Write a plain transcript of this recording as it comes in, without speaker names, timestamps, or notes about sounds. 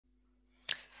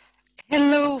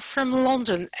from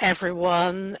London,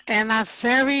 everyone, and a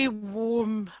very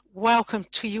warm welcome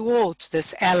to you all to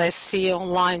this LSE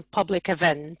Online public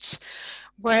event,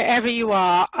 wherever you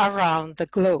are around the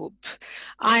globe.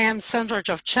 I am Sandra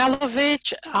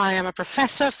Jovchelovitch. I am a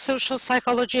professor of social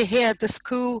psychology here at the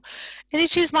school, and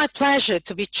it is my pleasure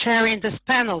to be chairing this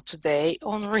panel today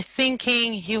on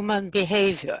rethinking human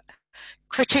behavior,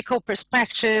 critical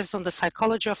perspectives on the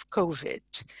psychology of COVID.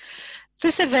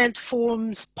 This event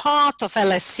forms part of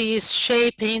LSE's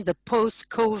Shaping the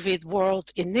Post-COVID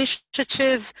World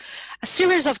Initiative, a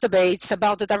series of debates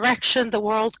about the direction the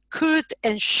world could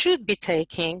and should be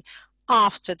taking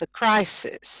after the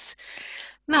crisis.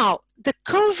 Now, the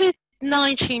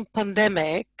COVID-19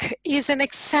 pandemic is an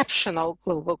exceptional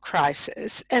global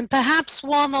crisis, and perhaps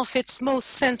one of its most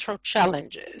central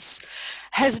challenges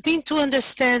has been to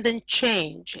understand and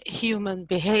change human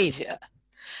behavior.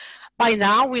 By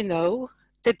now, we know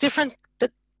that different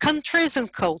countries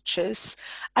and cultures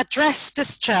address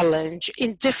this challenge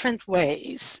in different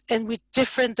ways and with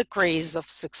different degrees of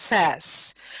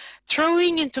success,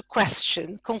 throwing into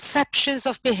question conceptions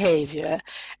of behavior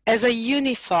as a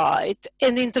unified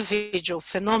and individual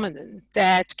phenomenon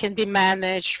that can be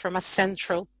managed from a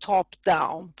central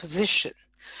top-down position.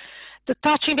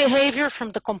 Detaching behavior from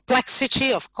the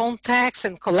complexity of context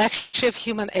and collective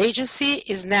human agency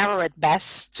is narrow at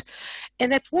best,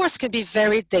 and at worst can be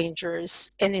very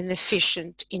dangerous and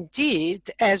inefficient indeed,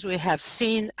 as we have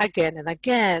seen again and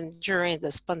again during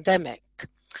this pandemic.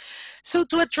 So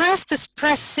to address these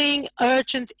pressing,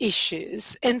 urgent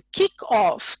issues and kick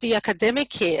off the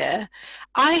academic year,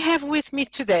 I have with me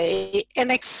today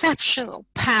an exceptional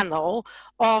panel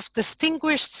of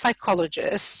distinguished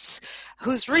psychologists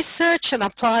whose research and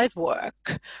applied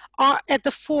work are at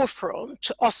the forefront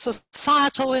of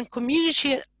societal and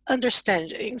community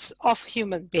understandings of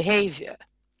human behavior.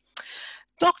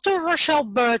 Dr. Rochelle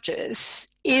Burgess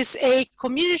is a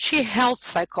community health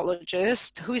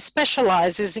psychologist who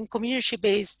specializes in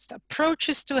community-based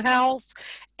approaches to health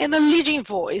and a leading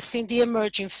voice in the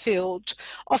emerging field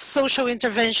of social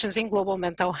interventions in global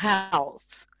mental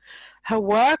health. Her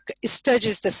work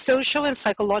studies the social and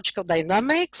psychological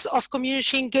dynamics of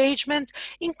community engagement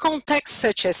in contexts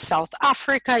such as South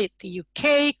Africa, the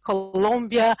UK,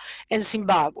 Colombia, and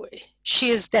Zimbabwe. She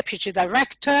is Deputy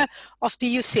Director of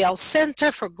the UCL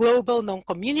Center for Global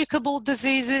Non-Communicable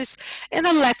Diseases and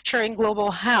a lecturer in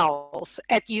global health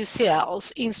at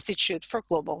UCL's Institute for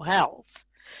Global Health.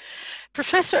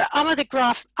 Professor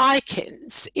de-Graft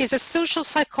Aikins is a social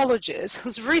psychologist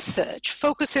whose research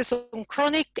focuses on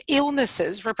chronic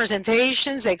illnesses,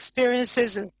 representations,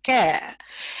 experiences, and care,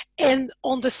 and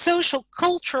on the social,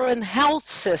 cultural, and health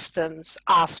systems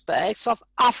aspects of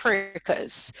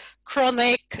Africa's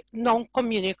chronic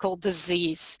non-communicable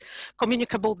disease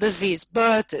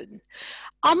burden.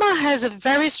 Amma has a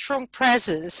very strong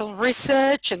presence on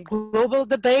research and global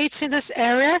debates in this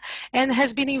area and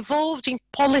has been involved in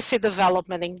policy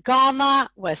development in Ghana,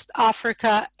 West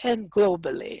Africa, and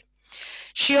globally.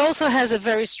 She also has a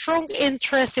very strong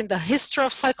interest in the history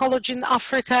of psychology in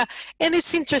Africa and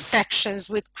its intersections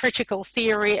with critical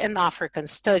theory and African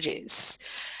studies.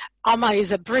 Amma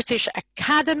is a British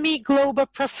Academy Global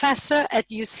Professor at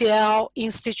UCL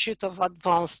Institute of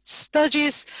Advanced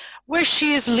Studies, where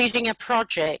she is leading a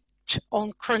project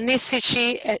on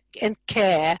chronicity and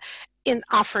care in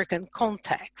African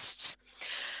contexts.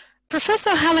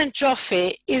 Professor Helene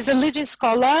Joffe is a leading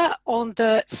scholar on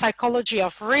the psychology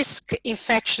of risk,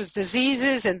 infectious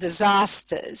diseases, and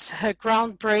disasters. Her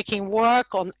groundbreaking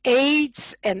work on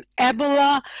AIDS and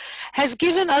Ebola has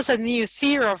given us a new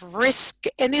theory of risk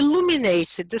and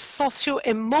illuminated the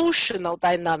socio-emotional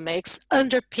dynamics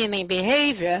underpinning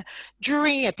behavior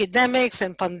during epidemics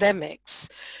and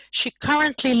pandemics. She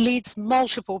currently leads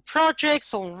multiple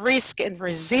projects on risk and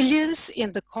resilience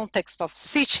in the context of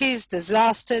cities,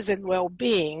 disasters, and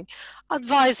well-being,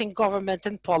 advising government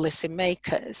and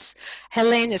policymakers.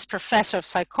 Helene is professor of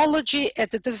psychology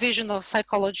at the Division of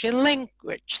Psychology and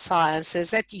Language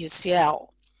Sciences at UCL.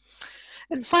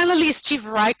 And finally, Steve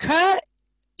Reicher.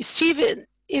 Steve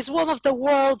is one of the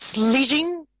world's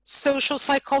leading social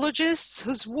psychologists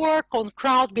whose work on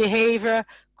crowd behavior,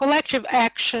 collective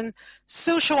action,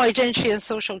 social identity, and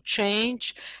social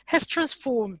change has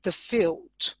transformed the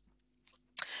field.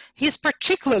 He is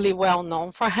particularly well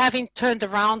known for having turned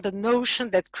around the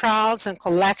notion that crowds and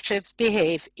collectives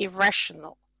behave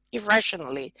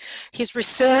irrationally. His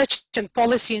research and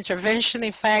policy intervention,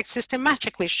 in fact,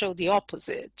 systematically show the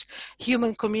opposite.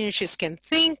 Human communities can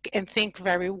think and think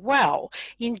very well.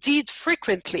 Indeed,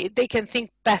 frequently, they can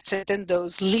think better than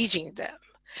those leading them.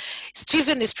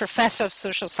 Stephen is professor of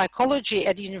social psychology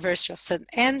at the University of St.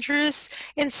 Andrews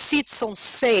and sits on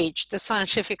SAGE, the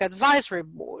Scientific Advisory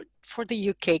Board for the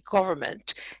UK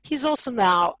government. He's also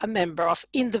now a member of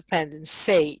Independent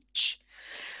SAGE.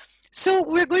 So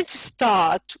we're going to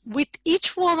start with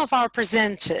each one of our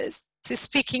presenters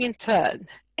speaking in turn,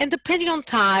 and depending on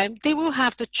time, they will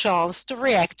have the chance to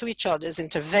react to each other's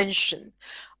intervention.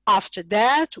 After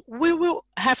that, we will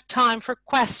have time for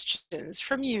questions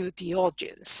from you, the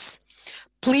audience.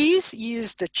 Please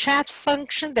use the chat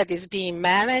function that is being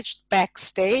managed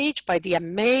backstage by the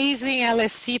amazing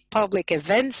LSE Public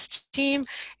Events team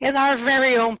and our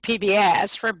very own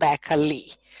PBS, Rebecca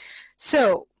Lee.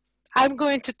 So I'm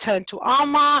going to turn to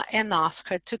Alma and ask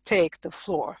her to take the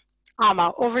floor.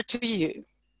 Alma, over to you.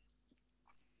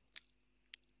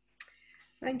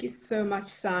 Thank you so much,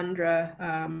 Sandra,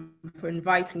 for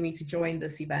inviting me to join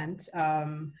this event.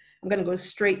 I'm going to go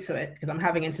straight to it because I'm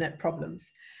having internet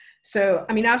problems. So,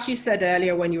 I mean, as you said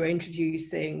earlier when you were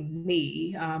introducing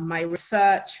me, my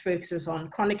research focuses on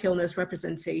chronic illness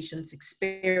representations,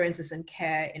 experiences, and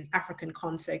care in African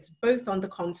contexts, both on the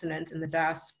continent and the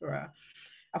diaspora.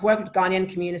 I've worked with Ghanaian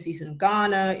communities in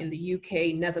Ghana, in the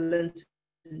UK, Netherlands,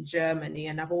 and Germany,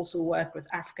 and I've also worked with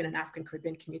African and African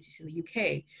Caribbean communities in the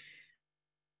UK,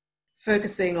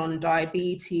 focusing on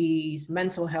diabetes,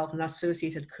 mental health, and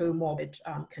associated comorbid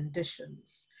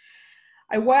conditions.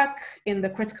 I work in the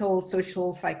critical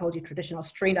social psychology tradition. I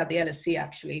was trained at the LSE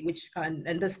actually,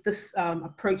 this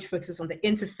approach focuses on the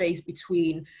interface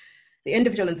between the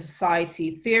individual and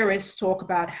society. Theorists talk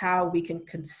about how we can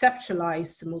conceptualize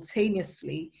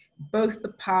simultaneously both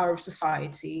the power of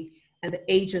society and the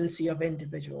agency of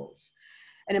individuals.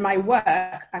 And in my work,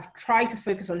 I've tried to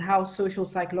focus on how social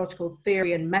psychological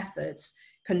theory and methods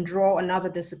can draw on other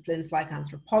disciplines like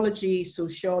anthropology,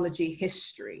 sociology,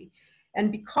 history.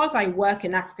 And because I work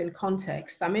in African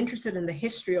context, I'm interested in the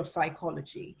history of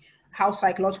psychology, how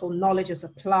psychological knowledge is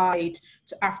applied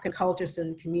to African cultures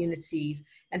and communities,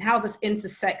 and how this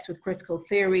intersects with critical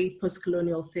theory,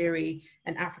 post-colonial theory,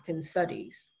 and African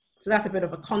studies. So that's a bit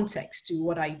of a context to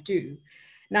what I do.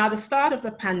 Now, at the start of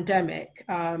the pandemic,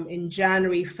 in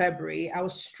January, February, I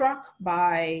was struck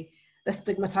by the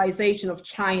stigmatization of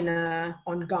China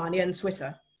on Ghanaian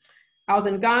Twitter. I was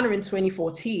in Ghana in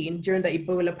 2014 during the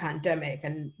Ebola pandemic,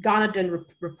 and Ghana didn't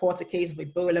report a case of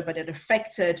Ebola, but it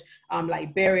affected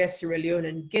Liberia, Sierra Leone,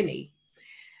 and Guinea.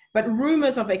 But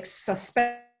rumors of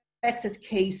suspected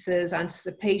cases,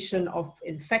 anticipation of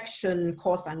infection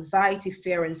caused anxiety,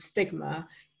 fear, and stigma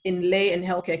in lay and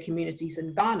healthcare communities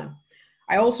in Ghana.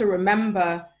 I also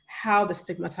remember how the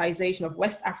stigmatization of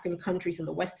West African countries in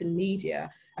the Western media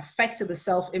affected the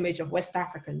self-image of West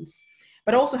Africans,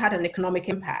 but also had an economic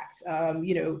impact.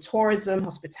 Tourism,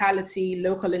 hospitality,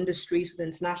 local industries with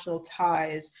international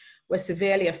ties were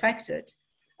severely affected.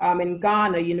 In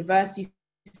Ghana, universities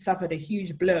suffered a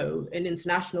huge blow in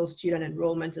international student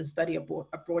enrollment and study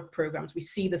abroad programs. We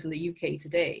see this in the UK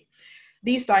today.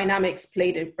 These dynamics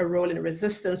played a role in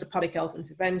resistance to public health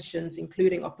interventions,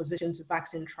 including opposition to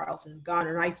vaccine trials in Ghana.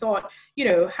 And I thought,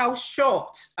 how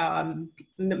short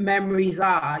memories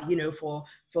are,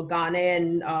 for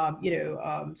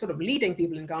Ghanaian, sort of leading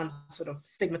people in Ghana to sort of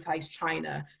stigmatize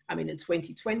China, in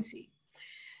 2020.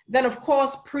 Then, of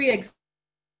course,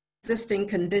 pre-existing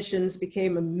conditions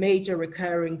became a major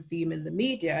recurring theme in the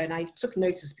media. And I took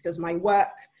notice because my work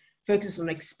focuses on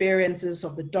experiences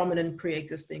of the dominant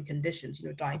pre-existing conditions,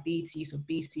 diabetes,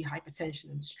 obesity,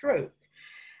 hypertension, and stroke.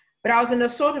 But I was in a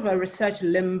sort of a research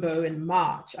limbo in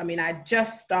March. I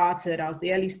just started, I was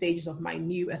the early stages of my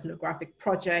new ethnographic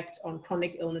project on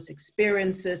chronic illness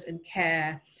experiences and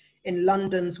care in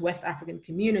London's West African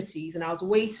communities. And I was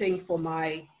waiting for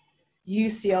my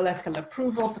UCL ethical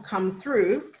approval to come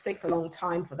through. It takes a long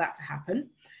time for that to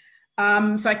happen.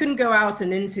 So I couldn't go out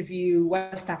and interview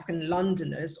West African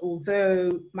Londoners,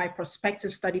 although my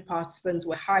prospective study participants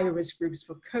were high-risk groups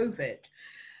for COVID.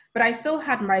 But I still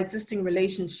had my existing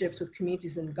relationships with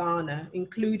communities in Ghana,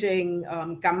 including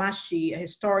Gamashi, a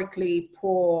historically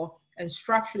poor and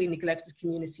structurally neglected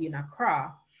community in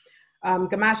Accra.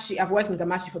 Gamashi, I've worked in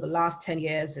Gamashi for the last 10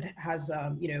 years. It has,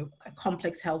 a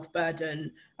complex health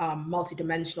burden,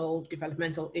 multidimensional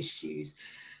developmental issues.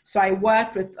 So I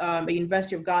worked with a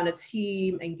University of Ghana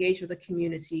team, engaged with the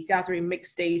community, gathering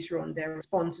mixed data on their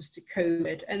responses to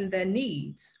COVID and their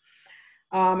needs.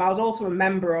 I was also a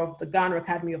member of the Ghana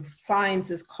Academy of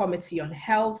Sciences Committee on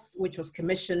Health, which was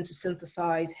commissioned to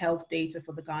synthesize health data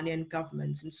for the Ghanaian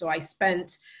government. And so I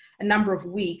spent a number of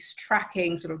weeks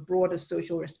tracking sort of broader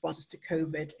social responses to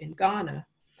COVID in Ghana.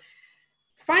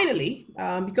 Finally,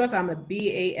 because I'm a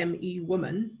BAME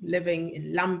woman living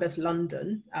in Lambeth,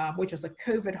 London, which was a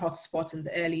COVID hotspot in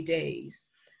the early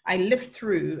days, I lived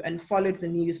through and followed the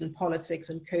news and politics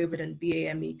on COVID and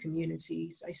BAME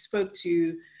communities. I spoke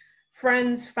to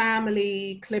friends,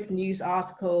 family, clipped news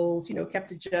articles,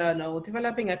 kept a journal,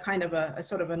 developing a kind of a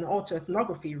sort of an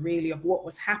autoethnography really of what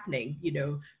was happening, in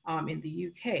the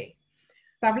UK.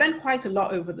 So I've learned quite a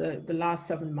lot over the last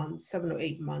 7 or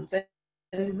 8 months.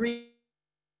 And really,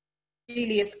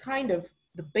 it's kind of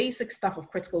the basic stuff of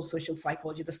critical social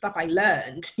psychology, the stuff I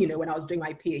learned, when I was doing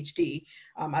my PhD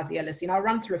at the LSE. And I'll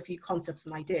run through a few concepts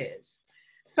and ideas.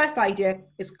 The first idea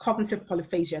is cognitive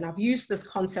polyphasia, and I've used this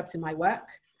concept in my work.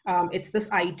 It's this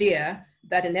idea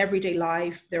that in everyday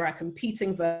life, there are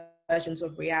competing versions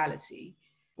of reality.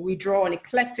 We draw on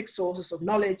eclectic sources of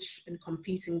knowledge and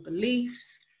competing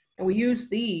beliefs, and we use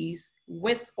these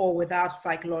with or without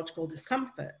psychological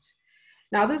discomfort.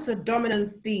 Now, this is a dominant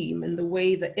theme in the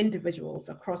way that individuals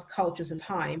across cultures and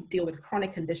time deal with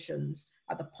chronic conditions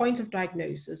at the point of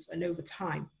diagnosis and over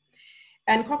time.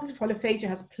 And cognitive polyphagia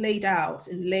has played out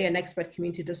in lay and expert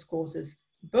community discourses,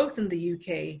 both in the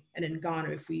UK and in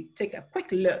Ghana. If we take a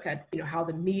quick look at how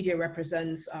the media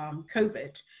represents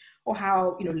COVID, or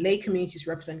how lay communities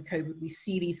represent COVID, we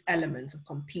see these elements of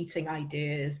competing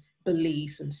ideas,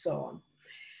 beliefs, and so on.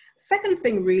 Second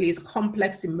thing really is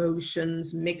complex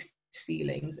emotions, mixed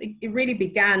feelings. It really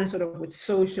began sort of with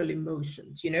social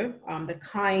emotions, the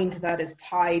kind that is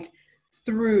tied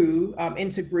through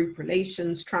intergroup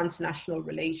relations, transnational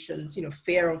relations,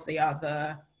 fear of the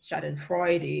other,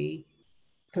 schadenfreude,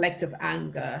 collective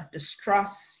anger,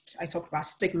 distrust. I talked about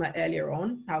stigma earlier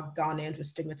on, how Ghanaians were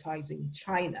stigmatizing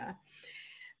China.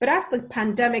 But as the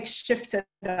pandemic shifted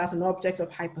as an object of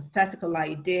hypothetical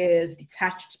ideas,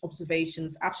 detached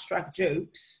observations, abstract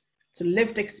jokes, to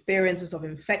lived experiences of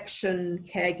infection,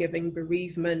 caregiving,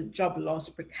 bereavement, job loss,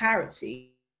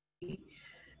 precarity, the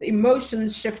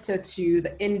emotions shifted to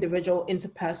the individual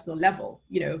interpersonal level,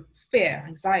 fear,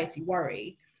 anxiety,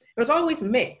 worry. It was always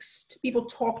mixed. People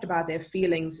talked about their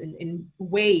feelings in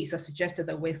ways that suggested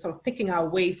that we're sort of picking our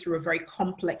way through a very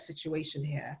complex situation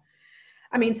here.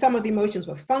 I mean, some of the emotions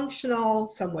were functional,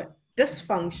 some were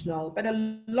dysfunctional, but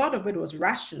a lot of it was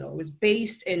rational. It was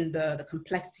based in the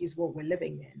complexities of what we're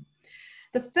living in.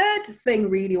 The third thing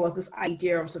really was this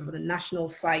idea of sort of the national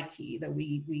psyche that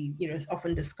we is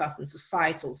often discussed in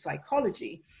societal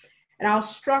psychology. And I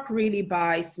was struck really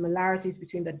by similarities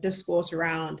between the discourse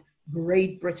around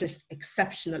Great British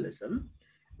exceptionalism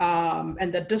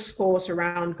and the discourse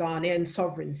around Ghanaian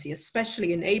sovereignty,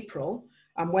 especially in April,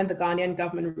 when the Ghanaian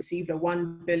government received a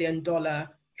 $1 billion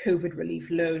COVID relief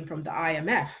loan from the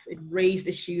IMF. It raised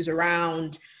issues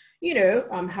around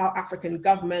how African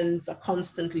governments are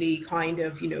constantly kind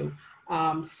of,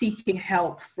 seeking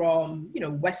help from,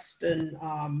 Western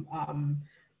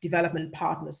development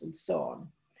partners and so on.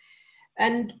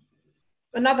 And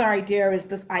another idea is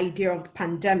this idea of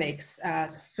pandemics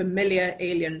as familiar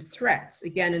alien threats.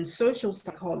 Again, in social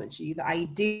psychology, the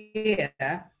idea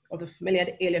of the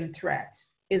familiar alien threat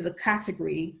is a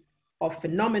category of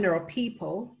phenomena or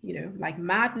people, like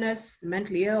madness, the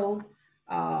mentally ill,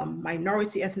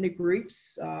 minority ethnic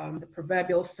groups, the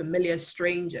proverbial familiar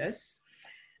strangers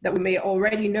that we may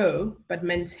already know, but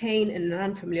maintain in an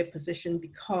unfamiliar position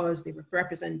because they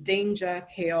represent danger,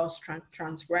 chaos,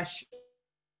 transgression.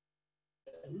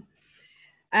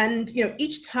 And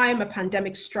each time a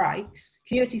pandemic strikes,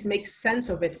 communities make sense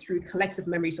of it through collective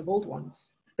memories of old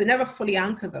ones. They never fully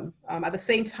anchor them. At the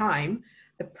same time,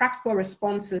 the practical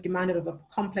responses demanded of the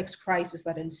complex crises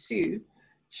that ensue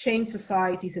change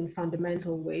societies in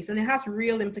fundamental ways. And it has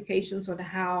real implications on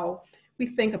how we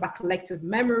think about collective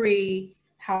memory,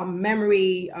 how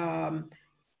memory,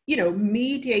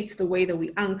 mediates the way that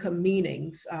we anchor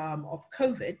meanings of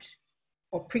COVID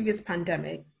or previous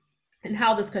pandemic, and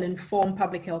how this can inform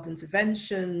public health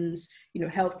interventions,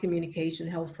 health communication,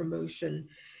 health promotion,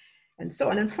 and so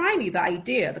on. And finally,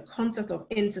 the concept of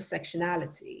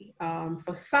intersectionality.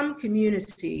 For some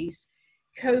communities,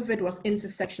 COVID was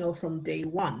intersectional from day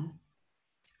one.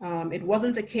 It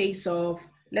wasn't a case of,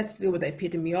 let's deal with the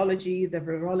epidemiology, the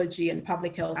virology, and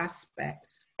public health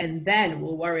aspects, and then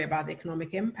we'll worry about the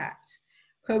economic impact.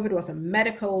 COVID was a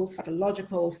medical,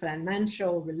 psychological,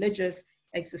 financial, religious,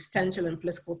 existential, and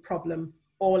political problem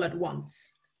all at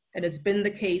once. And it's been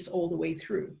the case all the way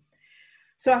through.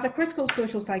 So as a critical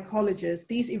social psychologist,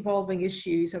 these evolving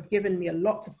issues have given me a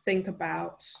lot to think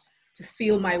about, to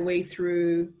feel my way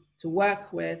through, to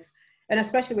work with, and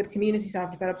especially with communities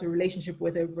I've developed a relationship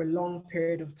with over a long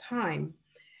period of time.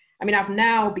 I mean, I've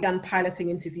now begun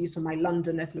piloting interviews for my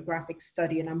London ethnographic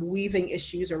study, and I'm weaving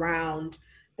issues around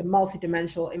the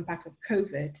multidimensional impact of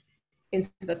COVID into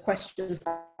the questions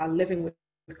about living with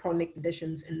chronic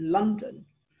conditions in London.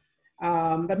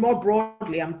 But more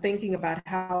broadly, I'm thinking about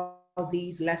how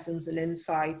these lessons and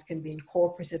insights can be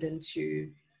incorporated into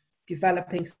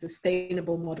developing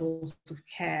sustainable models of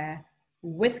care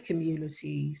with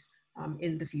communities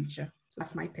in the future. So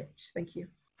that's my pitch. Thank you.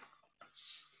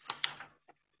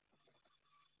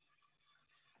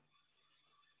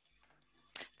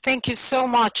 Thank you so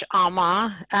much,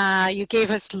 Ama. You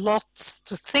gave us lots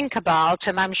to think about,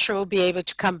 and I'm sure we'll be able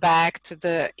to come back to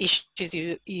the issues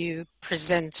you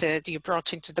presented, you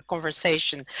brought into the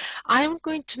conversation. I'm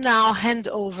going to now hand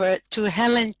over to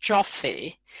Helene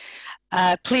Joffe.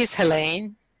 Please,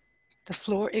 Helene, the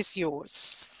floor is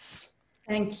yours.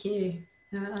 Thank you.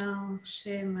 I'll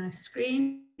share my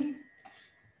screen.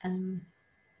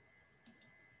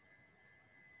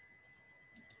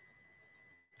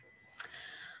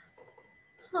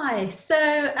 Hi, so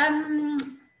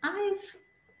I've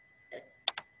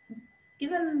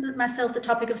given myself the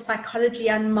topic of psychology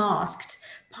unmasked,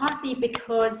 partly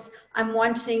because I'm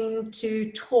wanting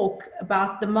to talk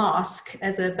about the mask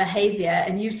as a behavior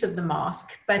and use of the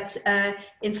mask, but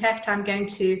in fact I'm going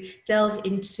to delve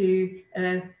into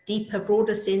a deeper,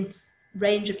 broader sense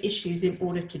range of issues in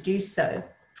order to do so.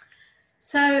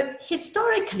 So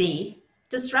historically,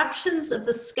 disruptions of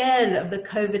the scale of the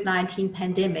COVID-19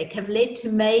 pandemic have led to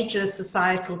major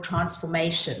societal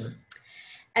transformation.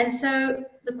 And so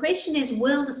the question is,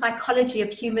 will the psychology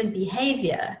of human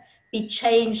behavior be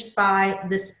changed by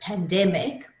this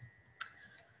pandemic?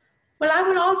 Well, I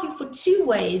would argue for two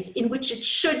ways in which it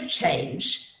should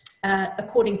change,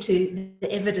 according to the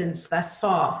evidence thus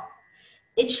far.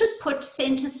 It should put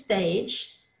center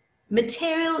stage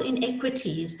material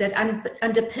inequities that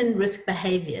underpin risk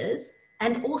behaviors,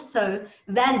 and also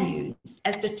values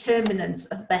as determinants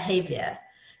of behavior.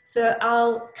 So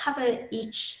I'll cover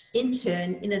each in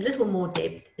turn in a little more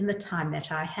depth in the time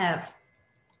that I have.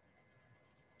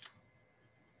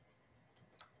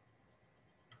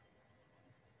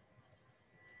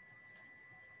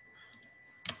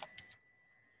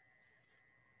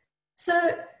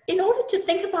 So in order to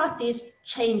think about these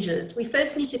changes, we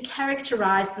first need to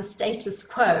characterize the status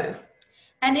quo.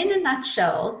 And in a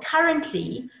nutshell,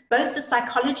 currently, both the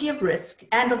psychology of risk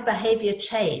and of behavior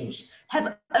change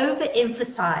have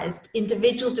overemphasized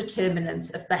individual determinants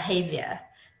of behavior,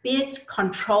 be it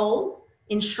control,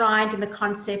 enshrined in the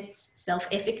concepts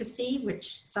self-efficacy,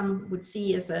 which some would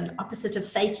see as an opposite of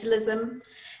fatalism,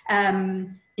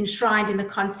 enshrined in the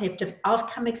concept of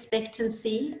outcome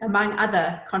expectancy, among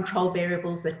other control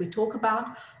variables that we talk about.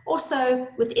 Also,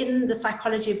 within the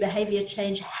psychology of behavior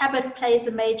change, habit plays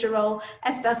a major role,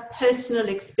 as does personal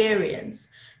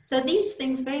experience. So these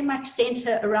things very much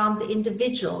center around the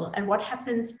individual and what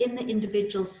happens in the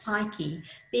individual's psyche,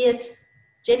 be it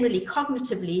generally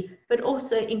cognitively, but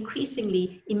also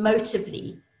increasingly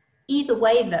emotively. Either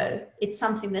way, though, it's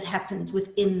something that happens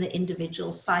within the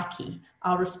individual psyche,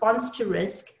 our response to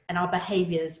risk and our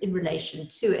behaviors in relation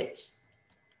to it.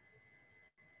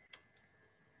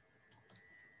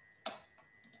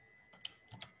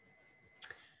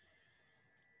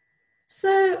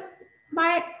 So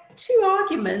my two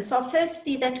arguments are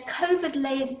firstly that COVID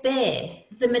lays bare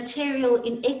the material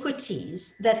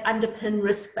inequities that underpin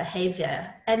risk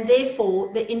behavior, and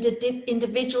therefore the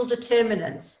individual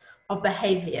determinants of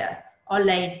behavior are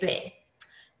laid bare.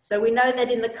 So we know that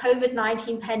in the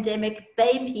COVID-19 pandemic,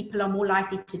 BAME people are more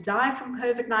likely to die from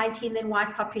COVID-19 than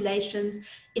white populations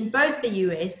in both the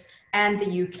US and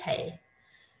the UK.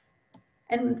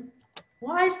 And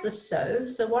why is this so?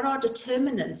 So what are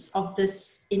determinants of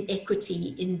this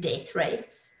inequity in death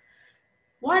rates?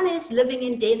 One is living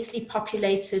in densely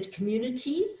populated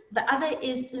communities. The other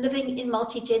is living in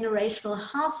multi-generational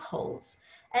households.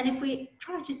 And if we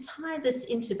try to tie this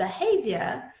into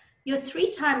behavior, you're 3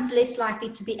 times less likely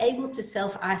to be able to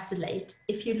self-isolate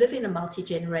if you live in a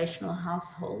multi-generational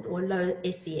household or low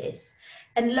SES.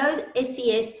 And low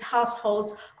SES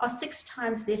households are 6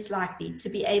 times less likely to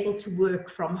be able to work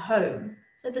from home.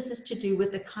 So this is to do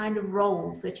with the kind of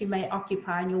roles that you may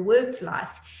occupy in your work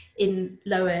life in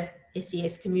lower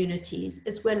SES communities,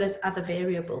 as well as other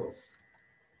variables.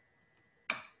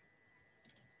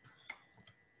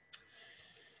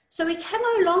 So we can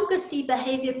no longer see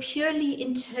behavior purely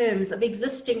in terms of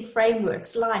existing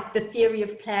frameworks like the theory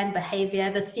of planned behavior,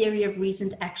 the theory of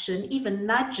reasoned action, even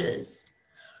nudges.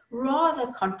 Rather,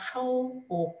 control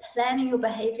or planning your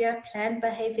behavior, planned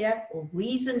behavior, or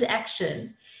reasoned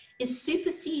action is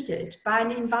superseded by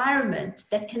an environment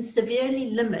that can severely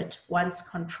limit one's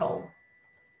control.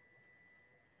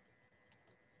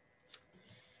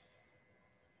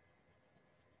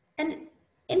 And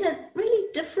in a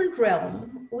really different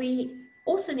realm, we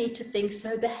also need to think,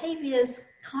 so behaviors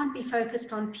can't be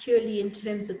focused on purely in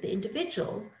terms of the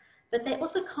individual, but they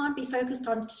also can't be focused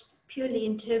on purely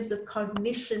in terms of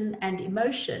cognition and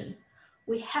emotion.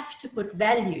 We have to put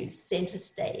values center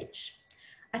stage.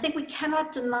 I think we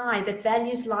cannot deny that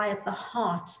values lie at the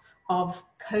heart of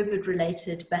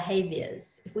COVID-related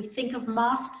behaviors. If we think of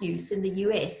mask use in the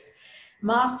US,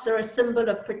 masks are a symbol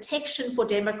of protection for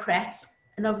Democrats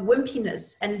and of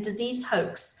wimpiness and disease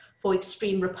hoax for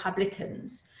extreme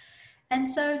Republicans. And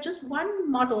so just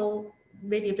one model,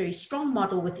 really a very strong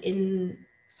model within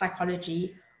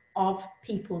psychology of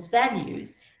people's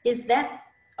values, is that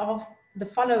of the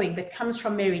following that comes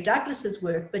from Mary Douglas's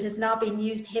work, but has now been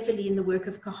used heavily in the work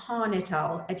of Kahan et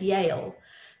al. At Yale.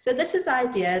 So this is the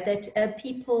idea that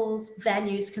people's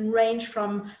values can range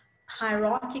from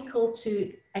hierarchical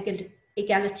to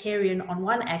egalitarian on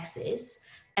one axis,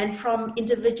 and from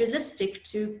individualistic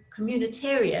to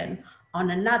communitarian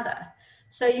on another.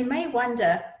 So you may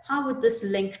wonder, how would this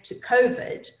link to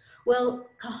COVID? Well,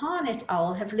 Kahan et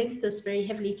al. Have linked this very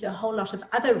heavily to a whole lot of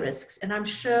other risks, and I'm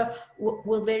sure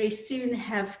we'll very soon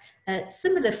have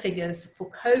similar figures for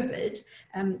COVID.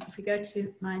 If we go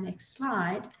to my next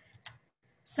slide.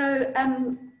 So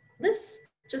this,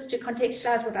 just to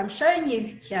contextualize what I'm showing you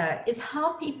here, is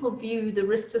how people view the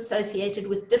risks associated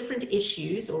with different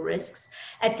issues or risks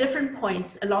at different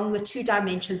points along the two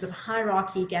dimensions of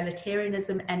hierarchy,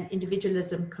 egalitarianism, and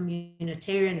individualism,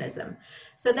 communitarianism.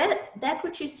 So that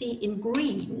what you see in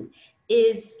green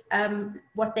is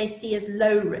what they see as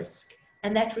low risk,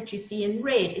 and that what you see in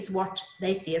red is what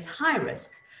they see as high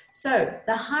risk. So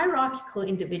the hierarchical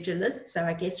individualists, so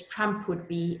I guess Trump would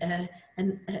be an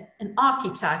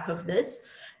archetype of this.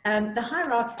 The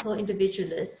hierarchical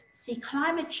individualists see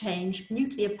climate change,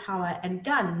 nuclear power, and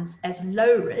guns as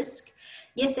low risk,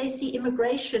 yet they see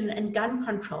immigration and gun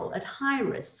control at high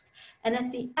risk. And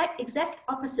at the exact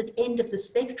opposite end of the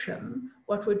spectrum,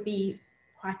 what would be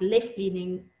quite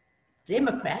left-leaning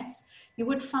Democrats, you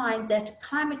would find that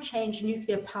climate change,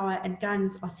 nuclear power, and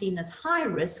guns are seen as high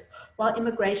risk, while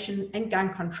immigration and gun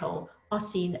control are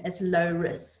seen as low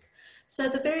risk. So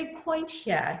the very point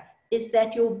here is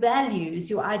that your values,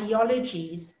 your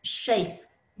ideologies shape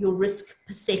your risk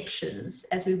perceptions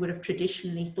as we would have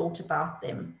traditionally thought about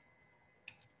them.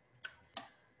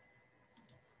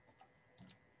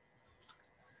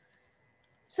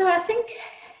 So I think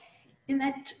in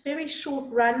that very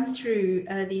short run through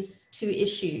these two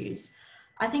issues,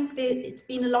 I think that it's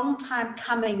been a long time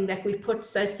coming that we've put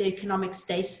socioeconomic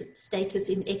status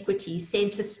inequity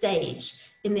center stage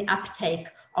in the uptake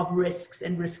of risks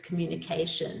and risk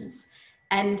communications.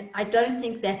 And I don't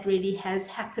think that really has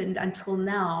happened until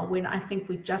now, when I think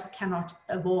we just cannot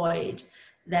avoid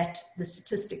that the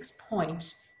statistics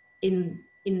point in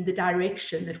the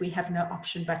direction that we have no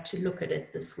option but to look at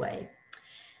it this way.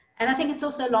 And I think it's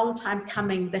also a long time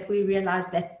coming that we realize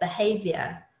that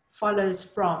behavior follows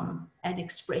from and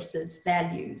expresses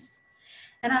values.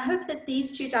 And I hope that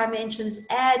these two dimensions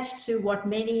add to what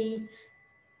many,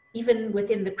 even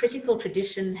within the critical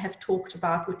tradition, have talked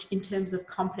about, which in terms of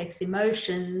complex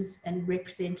emotions and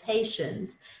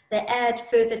representations, they add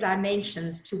further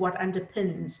dimensions to what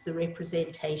underpins the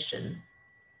representation.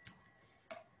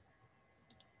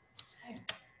 So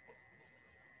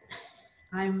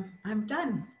I'm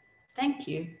done. Thank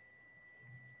you.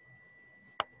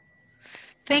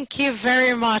 Thank you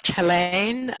very much,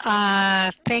 Helene.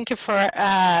 Thank you for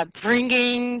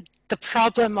bringing the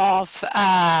problem of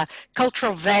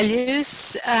cultural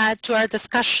values to our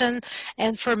discussion,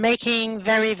 and for making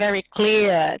very, very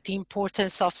clear the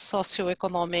importance of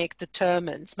socioeconomic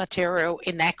determinants, material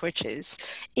inequities,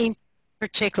 in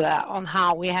particular on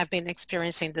how we have been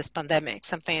experiencing this pandemic.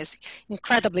 Something is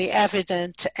incredibly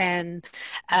evident and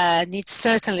needs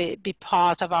certainly be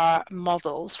part of our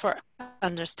models for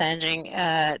understanding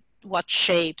what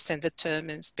shapes and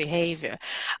determines behavior.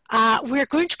 We're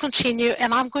going to continue,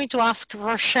 and I'm going to ask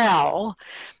Rochelle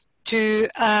to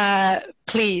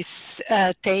please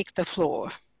take the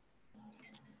floor.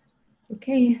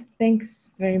 Okay,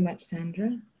 thanks very much,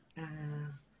 Sandra.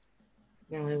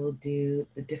 Now I will do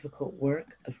the difficult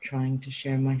work of trying to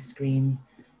share my screen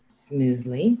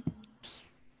smoothly.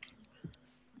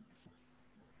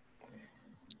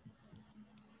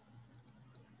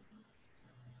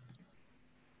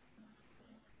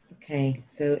 Okay,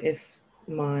 so if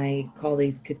my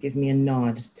colleagues could give me a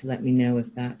nod to let me know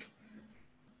if that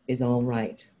is all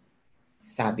right.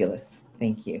 Fabulous,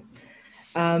 thank you.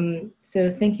 So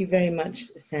thank you very much,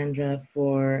 Sandra,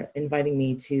 for inviting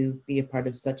me to be a part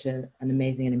of such an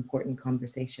amazing and important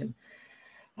conversation.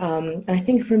 And I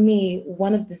think for me,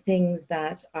 one of the things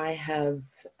that I have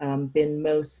been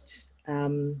most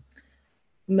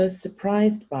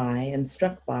surprised by and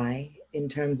struck by in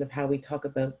terms of how we talk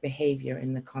about behavior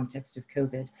in the context of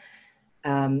COVID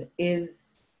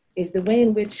is the way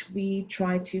in which we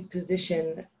try to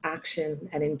position action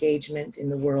and engagement in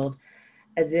the world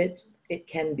as it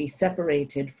can be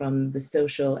separated from the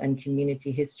social and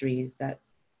community histories that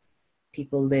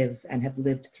people live and have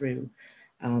lived through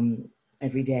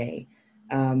every day.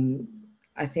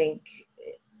 I think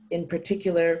in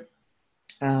particular,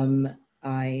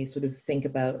 I sort of think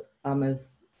about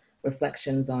Amma's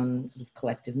reflections on sort of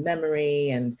collective memory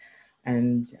and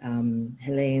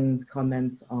Helene's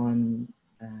comments on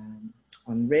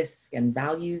risk and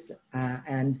values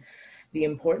and the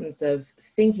importance of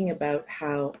thinking about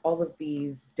how all of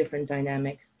these different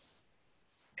dynamics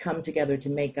come together to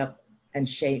make up and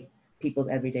shape people's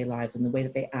everyday lives and the way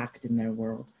that they act in their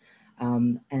world,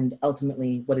 and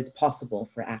ultimately what is possible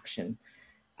for action.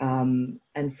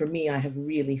 And for me, I have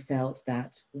really felt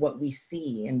that what we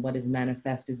see and what is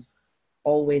manifest is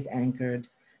always anchored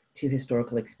to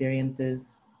historical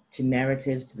experiences, to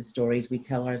narratives, to the stories we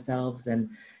tell ourselves and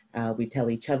we tell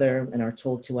each other and are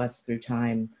told to us through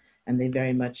time. And they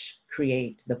very much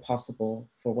create the possible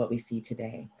for what we see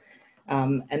today.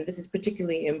 And this is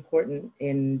particularly important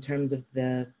in terms of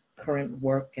the current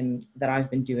work that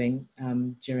I've been doing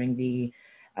during the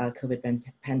COVID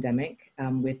pandemic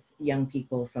with young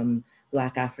people from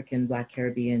Black African, Black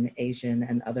Caribbean, Asian,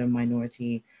 and other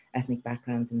minority ethnic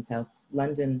backgrounds in South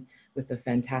London with the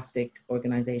fantastic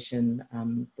organization,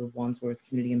 the Wandsworth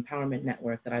Community Empowerment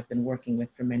Network that I've been working with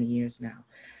for many years now,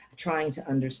 trying to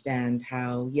understand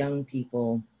how young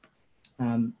people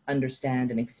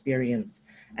understand and experience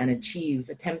and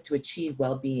attempt to achieve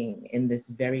well-being in this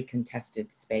very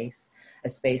contested space, a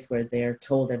space where they're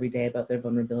told every day about their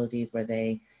vulnerabilities, where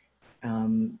they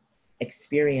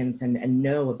experience and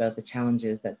know about the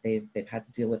challenges that they've had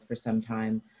to deal with for some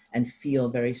time and feel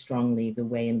very strongly the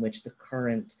way in which the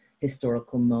current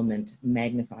historical moment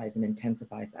magnifies and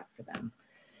intensifies that for them.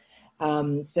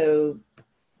 So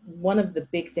one of the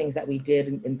big things that we did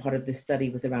in part of this study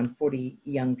with around 40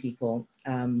 young people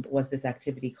was this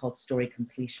activity called story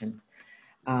completion.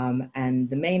 And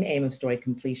the main aim of story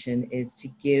completion is to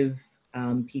give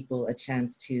people a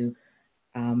chance to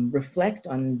reflect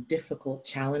on difficult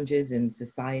challenges in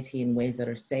society in ways that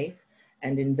are safe.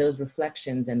 And in those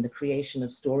reflections and the creation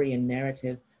of story and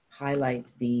narrative,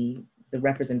 highlight the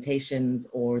representations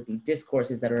or the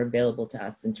discourses that are available to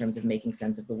us in terms of making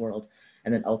sense of the world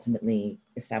and then ultimately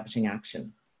establishing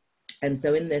action. And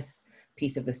so in this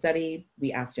piece of the study,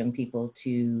 we asked young people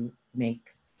to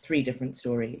make 3 different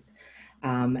stories.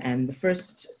 And the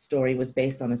first story was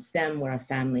based on a STEM where a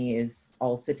family is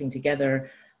all sitting together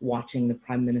watching the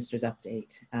Prime Minister's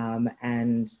update. I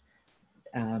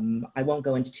won't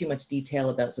go into too much detail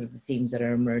about sort of the themes that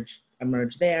are emerge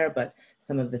there, but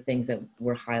some of the things that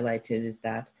were highlighted is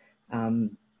that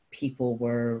people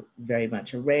were very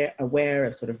much aware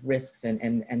of sort of risks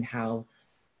and how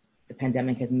the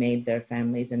pandemic has made their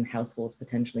families and households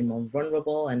potentially more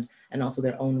vulnerable and also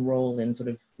their own role in sort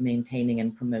of maintaining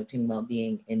and promoting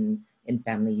well-being in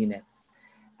family units.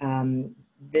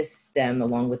 This STEM,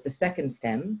 along with the second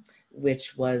STEM,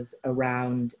 which was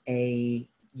around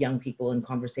young people in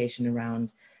conversation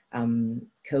around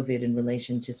COVID in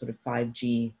relation to sort of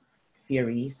 5G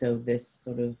theory. So this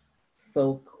sort of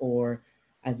folk, or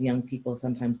as young people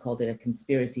sometimes called it, a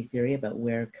conspiracy theory about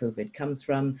where COVID comes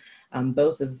from.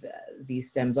 Both of these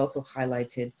stems also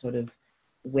highlighted sort of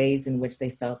ways in which they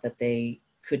felt that they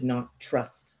could not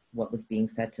trust what was being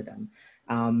said to them.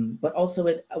 But also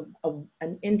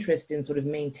an interest in sort of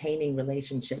maintaining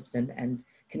relationships and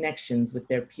connections with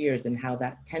their peers and how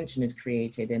that tension is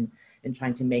created in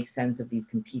trying to make sense of these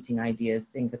competing ideas,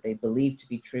 things that they believe to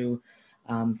be true,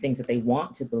 things that they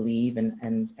want to believe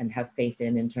and have faith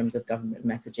in terms of government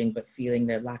messaging, but feeling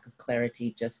their lack of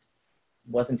clarity just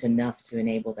wasn't enough to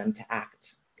enable them to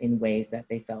act in ways that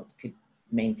they felt could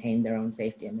maintain their own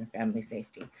safety and their family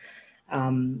safety.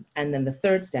 And then the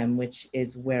third STEM, which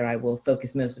is where I will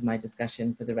focus most of my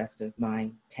discussion for the rest of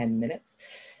my 10 minutes,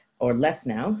 or less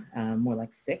now, more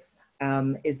like 6,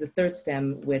 is the third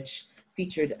STEM, which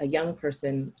featured a young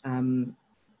person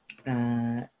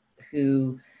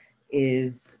who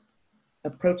is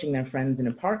approaching their friends in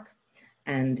a park.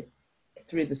 And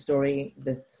through the story,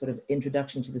 the sort of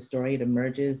introduction to the story, it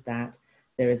emerges that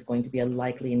there is going to be a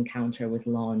likely encounter with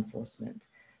law enforcement.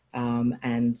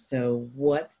 And so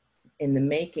what in the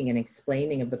making and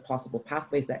explaining of the possible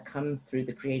pathways that come through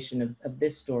the creation of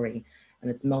this story and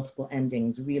its multiple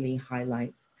endings really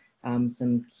highlights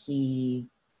some key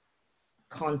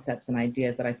concepts and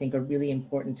ideas that I think are really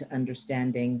important to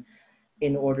understanding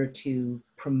in order to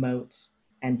promote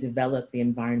and develop the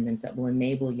environments that will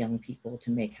enable young people to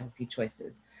make healthy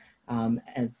choices,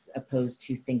 as opposed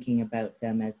to thinking about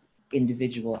them as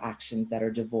individual actions that are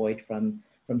devoid from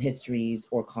histories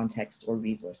or context or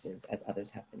resources, as others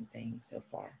have been saying so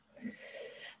far.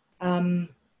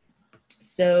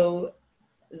 So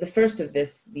the first of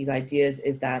these ideas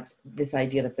is that this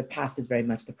idea that the past is very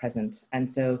much the present. And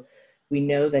so we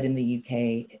know that in the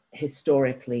UK,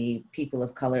 historically, people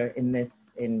of color in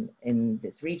this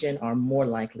region are more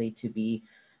likely to be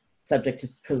subject to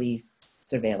police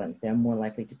surveillance. They're more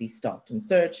likely to be stopped and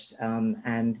searched.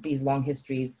 And these long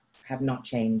histories have not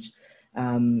changed.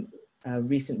 A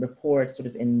recent report sort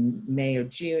of in May or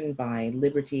June by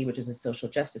Liberty, which is a social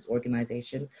justice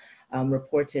organization,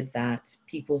 reported that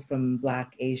people from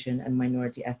Black, Asian, and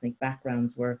minority ethnic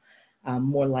backgrounds were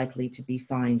more likely to be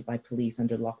fined by police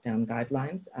under lockdown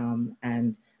guidelines.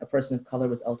 And a person of color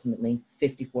was ultimately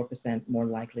 54% more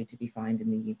likely to be fined in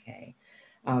the UK.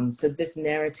 So this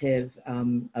narrative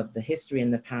of the history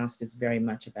and the past is very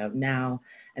much about now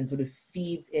and sort of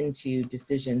feeds into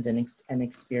decisions and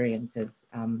experiences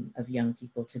of young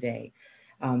people today.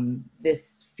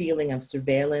 This feeling of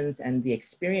surveillance and the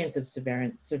experience of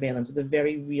surveillance was a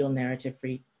very real narrative for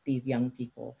these young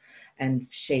people and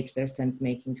shaped their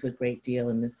sense-making to a great deal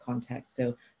in this context.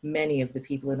 So many of the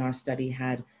people in our study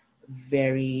had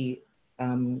very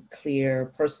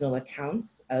clear personal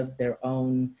accounts of their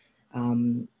own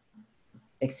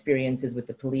experiences with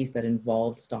the police that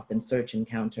involved stop and search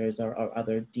encounters or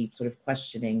other deep sort of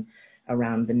questioning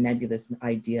around the nebulous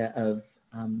idea of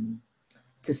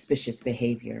suspicious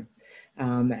behavior.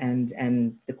 And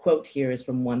the quote here is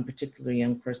from one particular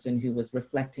young person who was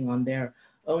reflecting on their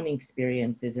own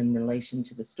experiences in relation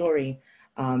to the story,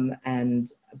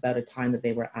 and about a time that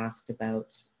they were asked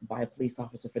about by a police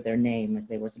officer for their name as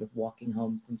they were sort of walking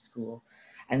home from school.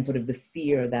 And sort of the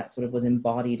fear that sort of was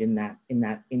embodied in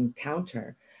that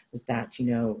encounter was that,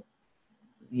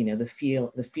 the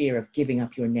fear of giving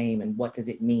up your name, and what does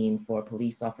it mean for a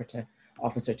police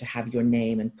officer to have your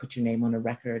name and put your name on a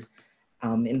record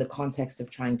in the context of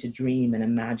trying to dream and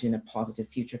imagine a positive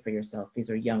future for yourself. These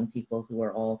are young people who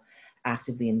are all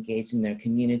actively engaged in their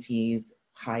communities,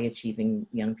 high achieving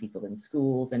young people in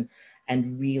schools, and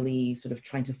really sort of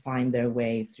trying to find their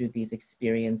way through these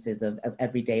experiences of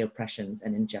everyday oppressions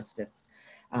and injustice.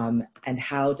 And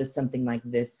how does something like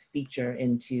this feature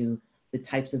into the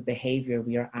types of behavior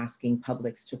we are asking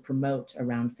publics to promote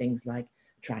around things like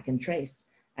track and trace,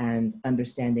 and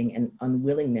understanding an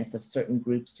unwillingness of certain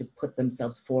groups to put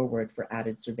themselves forward for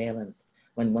added surveillance,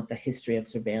 when what the history of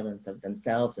surveillance of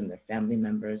themselves and their family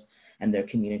members and their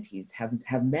communities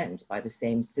have meant by the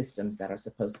same systems that are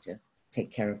supposed to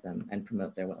take care of them and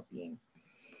promote their well-being.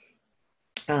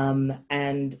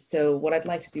 And so what I'd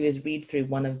like to do is read through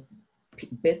one of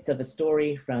bits of a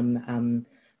story from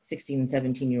 16 and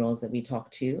 17-year-olds that we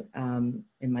talked to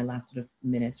in my last sort of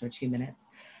minutes or 2 minutes,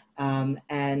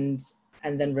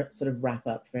 and then sort of wrap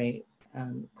up very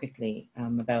quickly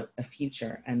about a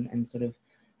future and sort of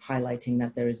highlighting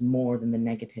that there is more than the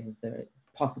negative, the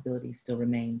possibilities still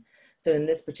remain. So in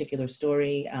this particular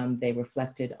story, they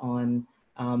reflected on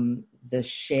the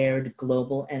shared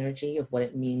global energy of what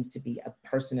it means to be a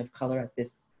person of color at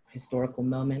this historical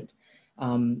moment,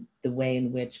 the way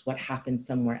in which what happens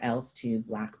somewhere else to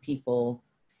Black people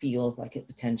feels like it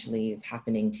potentially is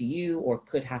happening to you or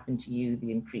could happen to you,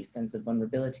 the increased sense of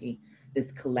vulnerability,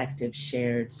 this collective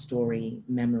shared story,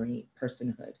 memory,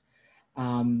 personhood.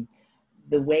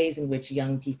 The ways in which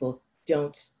young people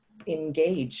don't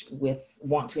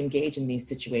want to engage in these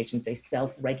situations. They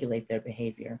self-regulate their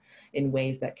behavior in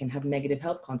ways that can have negative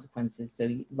health consequences. So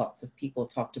lots of people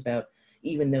talked about,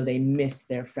 even though they missed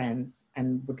their friends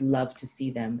and would love to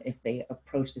see them, if they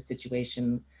approached a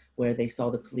situation where they saw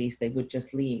the police, they would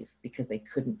just leave because they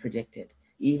couldn't predict it.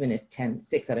 Even if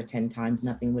 6 out of 10 times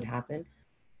nothing would happen,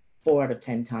 4 out of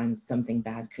 10 times something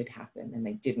bad could happen, and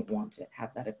they didn't want to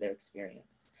have that as their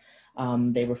experience.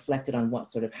 They reflected on what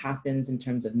sort of happens in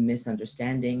terms of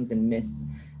misunderstandings and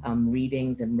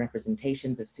misreadings and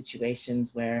representations of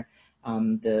situations where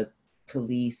the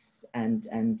police and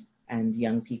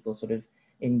young people sort of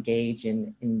engage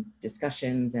in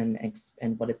discussions and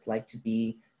what it's like to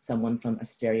be someone from a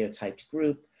stereotyped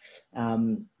group.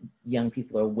 Young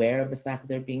people are aware of the fact that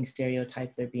they're being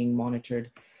stereotyped, they're being monitored,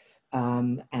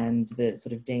 and the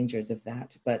sort of dangers of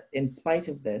that. But in spite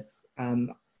of this,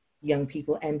 young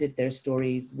people ended their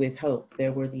stories with hope.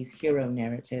 There were these hero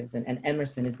narratives, and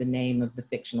Emerson is the name of the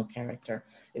fictional character.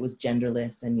 It was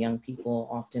genderless, and young people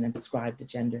often ascribed a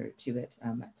gender to it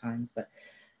at times. But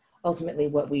ultimately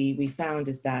what we found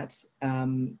is that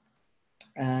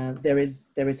there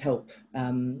is hope.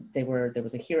 There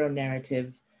was a hero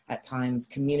narrative. At times,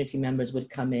 community members would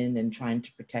come in and trying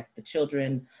to protect the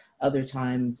children. Other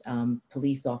times,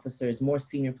 police officers, more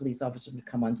senior police officers would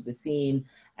come onto the scene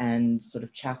and sort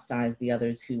of chastise the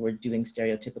others who were doing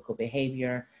stereotypical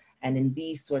behavior. And in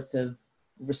these sorts of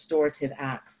restorative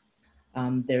acts,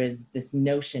 there is this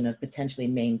notion of potentially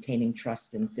maintaining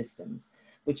trust in systems,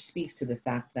 which speaks to the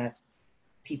fact that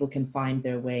people can find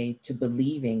their way to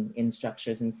believing in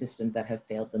structures and systems that have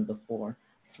failed them before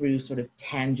through sort of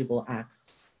tangible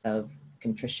acts of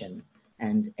contrition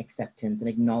and acceptance and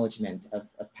acknowledgement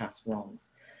of past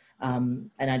wrongs. And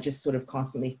I just sort of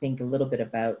constantly think a little bit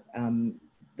about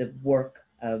the work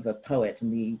of a poet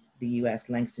in the US,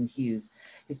 Langston Hughes,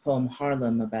 his poem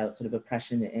Harlem, about sort of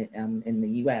oppression in the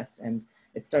US. And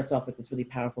it starts off with this really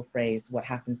powerful phrase, "What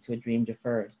happens to a dream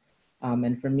deferred?"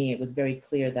 And for me, it was very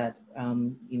clear that,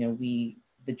 you know, the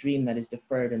dream that is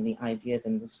deferred and the ideas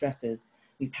and the stresses,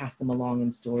 we pass them along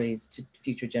in stories to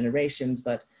future generations,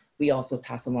 but we also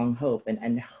pass along hope,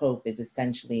 and hope is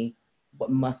essentially what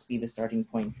must be the starting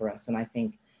point for us. And I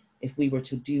think if we were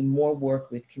to do more work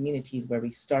with communities, where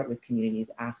we start with communities,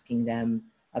 asking them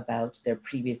about their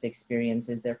previous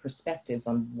experiences, their perspectives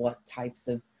on what types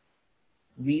of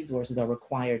resources are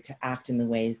required to act in the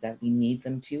ways that we need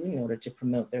them to in order to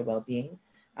promote their well-being,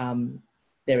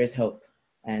 there is hope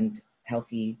and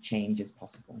healthy change is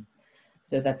possible.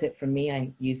 So that's it from me.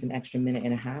 I used an extra minute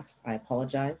and a half. I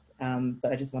apologize,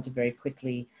 but I just want to very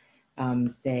quickly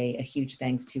say a huge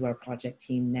thanks to our project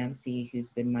team, Nancy,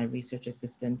 who's been my research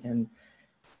assistant and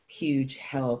huge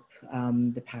help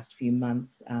the past few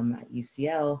months at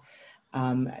UCL,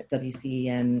 at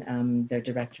WCEN, their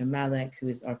director Malik, who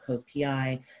is our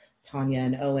co-PI, Tanya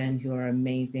and Owen, who are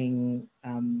amazing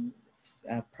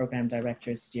program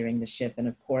directors steering the ship, and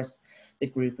of course, the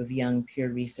group of young peer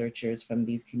researchers from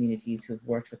these communities who have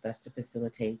worked with us to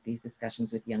facilitate these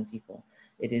discussions with young people.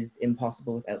 It is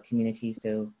impossible without community,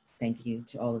 so thank you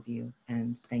to all of you,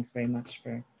 and thanks very much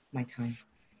for my time.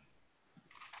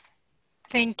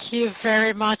 Thank you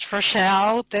very much,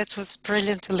 Rochelle. That was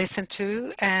brilliant to listen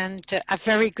to, and a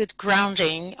very good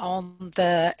grounding on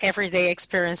the everyday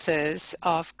experiences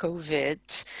of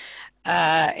COVID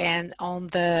and on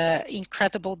the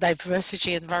incredible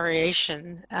diversity and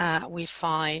variation we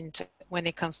find when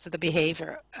it comes to the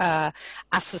behavior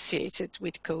associated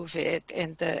with COVID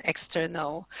and the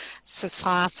external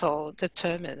societal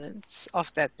determinants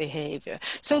of that behavior.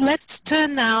 So let's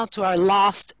turn now to our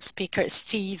last speaker,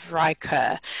 Steve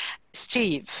Reicher.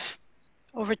 Steve,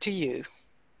 over to you.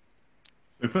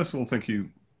 So first of all, thank you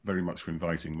very much for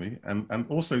inviting me. And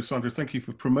also, Sandra, thank you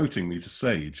for promoting me to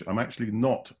SAGE. I'm actually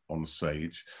not on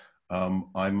SAGE. I'm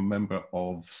a member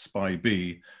of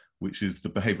SPI-B, which is the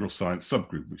behavioral science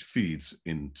subgroup, which feeds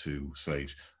into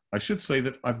SAGE. I should say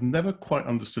that I've never quite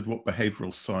understood what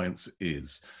behavioral science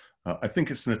is. I think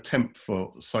it's an attempt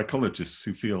for psychologists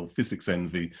who feel physics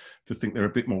envy to think they're a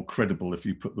bit more credible if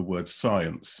you put the word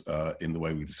science in the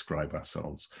way we describe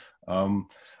ourselves.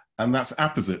 And that's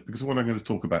apposite, because what I'm going to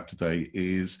talk about today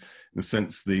is, in a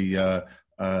sense, the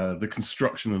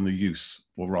construction and the use,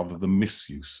 or rather the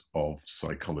misuse of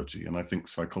psychology. And I think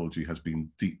psychology has been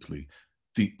deeply,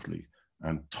 deeply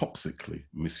and toxically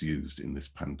misused in this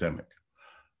pandemic.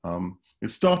 It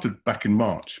started back in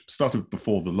March, started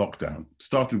before the lockdown,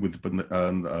 started with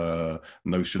the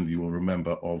notion, you will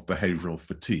remember, of behavioral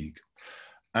fatigue.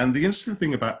 And the interesting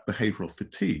thing about behavioral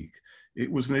fatigue,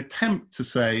 it was an attempt to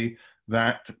say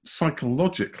that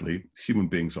psychologically, human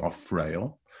beings are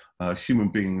frail. Human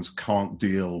beings can't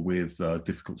deal with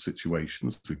difficult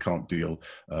situations. We can't deal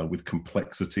with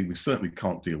complexity. We certainly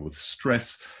can't deal with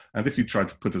stress. And if you tried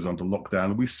to put us under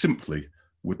lockdown, we simply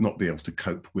would not be able to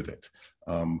cope with it.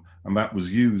 And that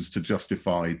was used to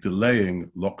justify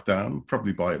delaying lockdown,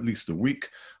 probably by at least a week,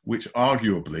 which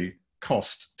arguably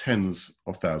cost tens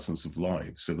of thousands of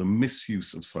lives. So the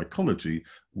misuse of psychology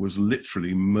was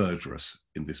literally murderous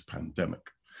in this pandemic.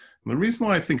 And the reason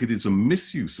why I think it is a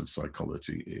misuse of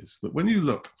psychology is that when you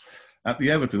look at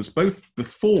the evidence, both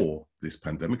before this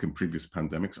pandemic and previous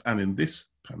pandemics and in this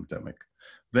pandemic,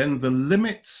 then the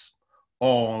limits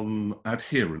on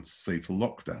adherence, say, to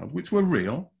lockdown, which were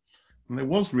real, and there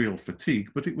was real fatigue,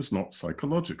 but it was not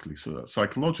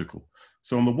psychological.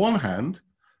 So on the one hand,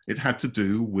 it had to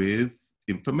do with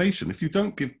information. If you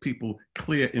don't give people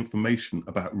clear information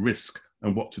about risk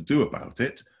and what to do about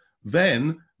it,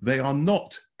 then they are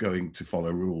not going to follow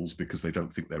rules because they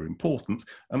don't think they're important,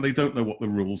 and they don't know what the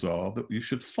rules are that you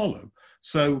should follow.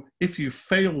 So if you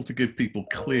fail to give people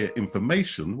clear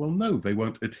information, well, no, they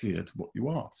won't adhere to what you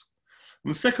ask.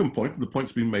 And the second point, and the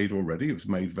point's been made already, it was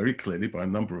made very clearly by a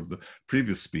number of the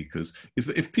previous speakers, is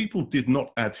that if people did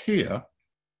not adhere,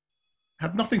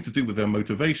 had nothing to do with their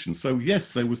motivation. So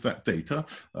yes, there was that data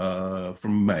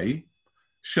from May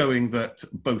showing that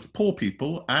both poor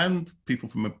people and people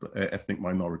from ethnic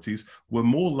minorities were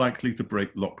more likely to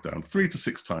break lockdown 3 to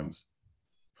 6 times.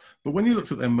 But when you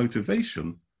looked at their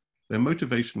motivation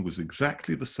was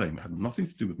exactly the same. It had nothing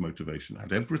to do with motivation. It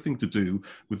had everything to do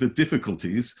with the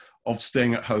difficulties of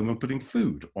staying at home and putting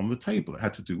food on the table. It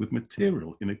had to do with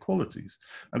material inequalities.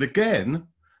 And again,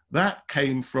 that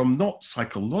came from not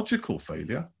psychological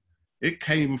failure. It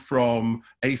came from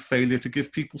a failure to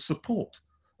give people support,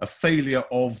 a failure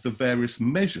of the various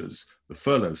measures, the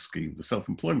furlough scheme, the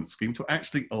self-employment scheme, to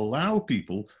actually allow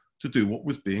people to do what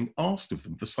was being asked of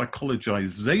them. The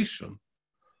psychologization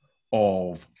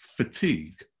of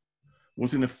fatigue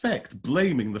was in effect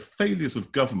blaming the failures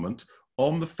of government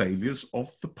on the failures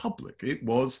of the public. It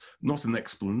was not an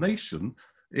explanation,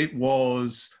 it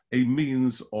was a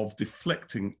means of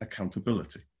deflecting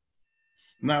accountability.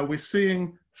 Now we're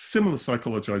seeing similar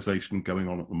psychologization going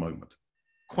on at the moment,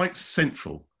 quite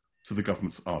central to the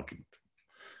government's argument.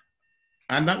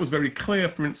 And that was very clear,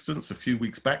 for instance, a few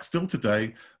weeks back, still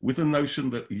today, with the notion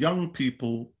that young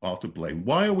people are to blame.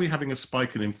 Why are we having a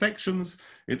spike in infections?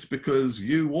 It's because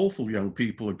you awful young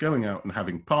people are going out and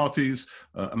having parties,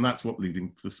 and that's what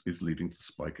is leading to the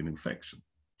spike in infection.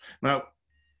 Now,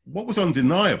 what was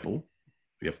undeniable,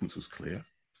 the evidence was clear,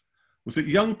 was that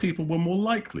young people were more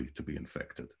likely to be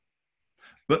infected.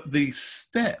 But the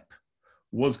step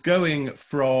was going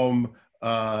from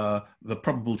the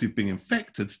probability of being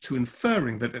infected to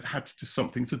inferring that it had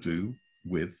something to do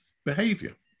with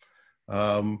behavior,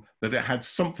 that it had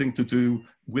something to do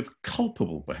with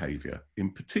culpable behavior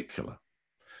in particular.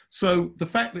 So the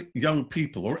fact that young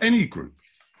people or any group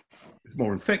is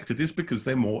more infected is because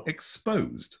they're more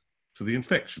exposed to the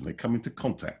infection. They come into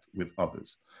contact with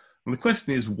others. And the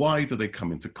question is, why do they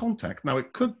come into contact? Now,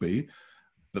 it could be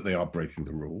that they are breaking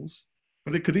the rules,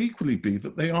 but it could equally be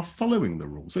that they are following the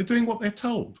rules. They're doing what they're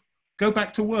told. Go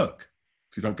back to work.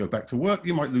 If you don't go back to work,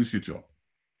 you might lose your job.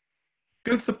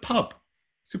 Go to the pub.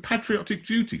 It's a patriotic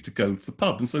duty to go to the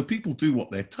pub. And so people do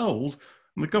what they're told,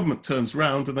 and the government turns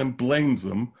around and then blames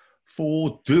them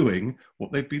for doing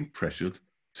what they've been pressured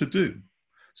to do.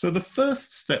 So the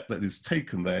first step that is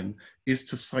taken then is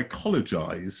to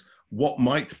psychologize what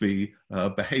might be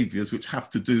behaviors which have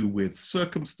to do with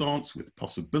circumstance, with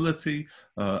possibility,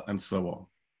 and so on.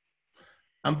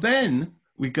 And then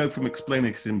we go from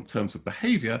explaining it in terms of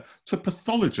behavior to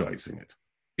pathologizing it.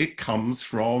 It comes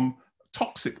from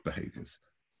toxic behaviors.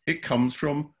 It comes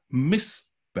from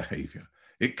misbehavior.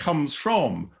 It comes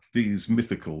from these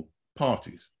mythical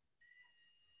parties.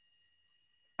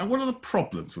 And what are the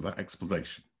problems with that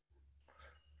explanation?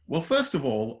 Well, first of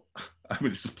all, I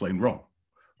mean, it's just plain wrong.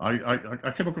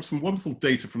 I came across some wonderful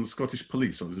data from the Scottish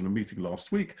Police. I was in a meeting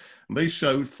last week, and they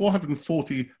showed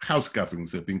 440 house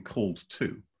gatherings they've been called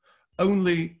to.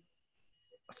 Only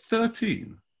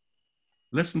 13,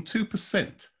 less than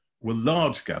 2%, were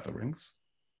large gatherings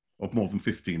of more than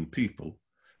 15 people.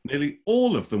 Nearly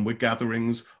all of them were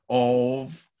gatherings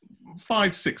of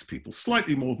 5, 6 people,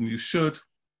 slightly more than you should,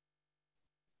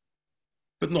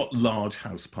 but not large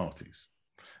house parties.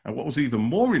 And what was even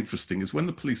more interesting is when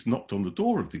the police knocked on the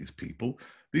door of these people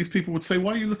would say,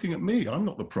 why are you looking at me? I'm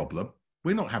not the problem.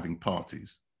 We're not having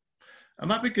parties.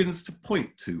 And that begins to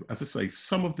point to, as I say,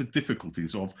 some of the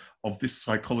difficulties of this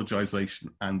psychologization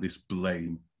and this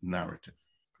blame narrative.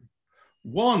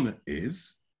 One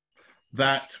is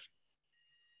that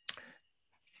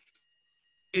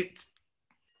it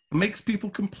makes people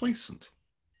complacent.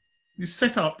 You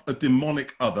set up a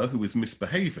demonic other who is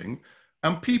misbehaving,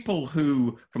 and people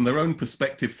who, from their own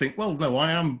perspective, think, well, no,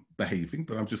 I am behaving,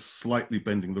 but I'm just slightly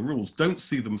bending the rules, don't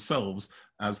see themselves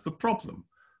as the problem.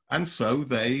 And so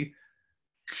they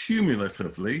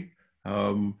cumulatively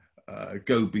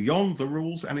go beyond the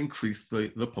rules and increase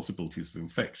the possibilities of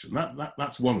infection.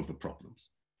 That's one of the problems.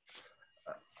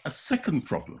 A second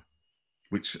problem,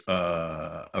 which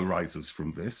arises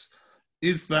from this,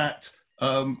 is that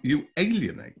you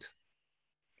alienate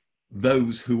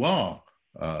those who are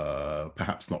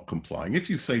perhaps not complying. If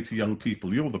you say to young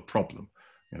people, you're the problem,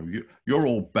 you're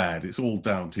all bad, it's all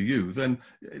down to you, then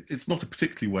it's not a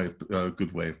particularly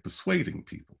good way of persuading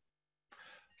people.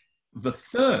 The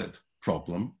third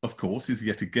problem, of course, is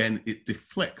yet again, it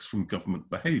deflects from government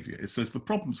behavior. It says the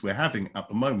problems we're having at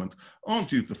the moment aren't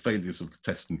due to the failures of the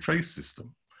test and trace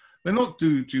system. They're not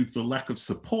due to the lack of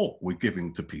support we're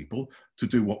giving to people to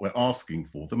do what we're asking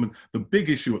for them. And the big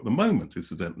issue at the moment,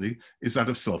 incidentally, is that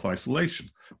of self-isolation.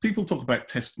 People talk about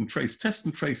test and trace. Test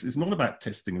and trace is not about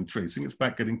testing and tracing. It's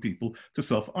about getting people to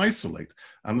self-isolate.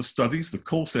 And the studies, the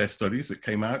Corsair studies that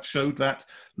came out, showed that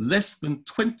less than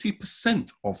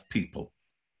 20% of people,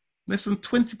 less than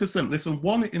 20%, less than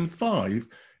 1 in 5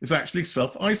 is actually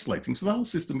self-isolating. So the whole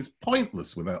system is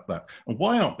pointless without that. And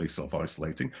why aren't they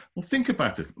self-isolating? Well, think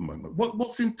about it at the moment.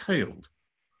 What's entailed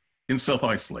in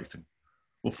self-isolating?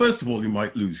 Well, first of all, you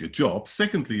might lose your job.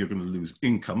 Secondly, you're going to lose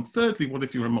income. Thirdly, what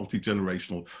if you're a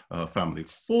multi-generational family?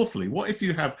 Fourthly, what if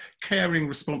you have caring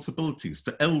responsibilities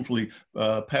to elderly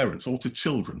parents or to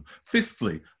children?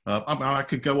 Fifthly, I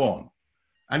could go on.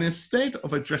 And instead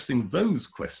of addressing those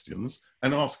questions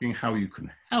and asking how you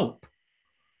can help,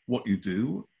 what you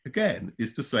do, again,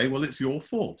 is to say, well, it's your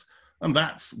fault. And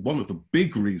that's one of the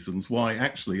big reasons why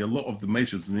actually a lot of the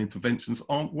measures and interventions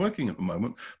aren't working at the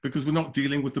moment, because we're not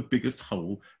dealing with the biggest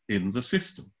hole in the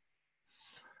system.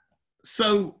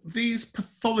 So these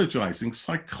pathologizing,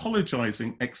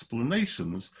 psychologizing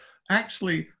explanations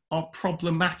actually are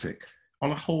problematic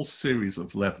on a whole series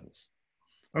of levels.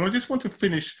 And I just want to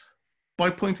finish by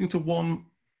pointing to one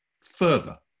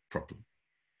further problem.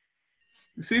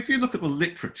 You see, if you look at the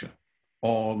literature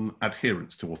on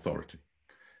adherence to authority,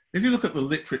 if you look at the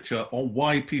literature on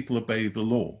why people obey the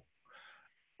law,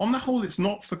 on the whole, it's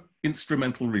not for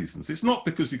instrumental reasons. It's not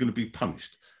because you're going to be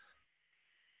punished.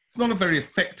 It's not a very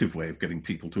effective way of getting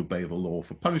people to obey the law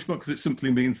for punishment, because it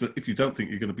simply means that if you don't think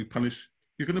you're going to be punished,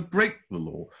 you're going to break the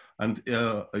law, and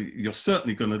you're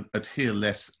certainly going to adhere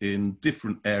less in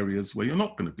different areas where you're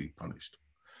not going to be punished.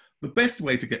 The best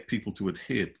way to get people to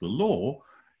adhere to the law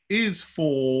is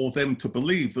for them to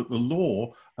believe that the law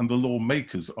and the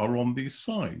lawmakers are on their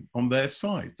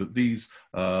side, that these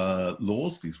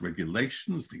laws, these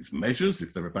regulations, these measures,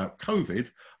 if they're about COVID,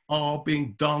 are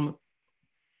being done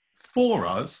for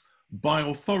us by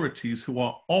authorities who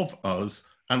are of us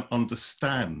and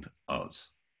understand us.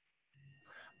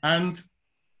 And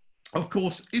of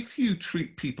course, if you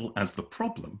treat people as the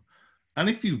problem, and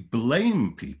if you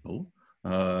blame people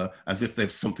as if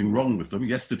there's something wrong with them.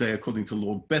 Yesterday, according to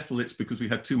Lord Bethel, it's because we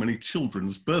had too many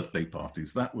children's birthday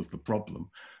parties. That was the problem.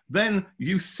 Then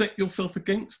you set yourself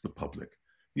against the public.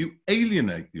 You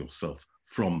alienate yourself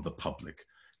from the public.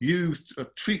 You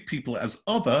treat people as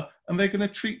other, and they're going to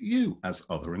treat you as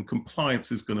other, and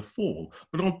compliance is going to fall.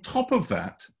 But on top of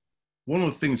that, one of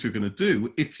the things you're going to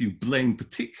do, if you blame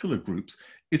particular groups,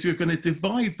 is you're going to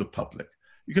divide the public.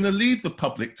 You're going to lead the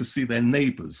public to see their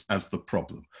neighbours as the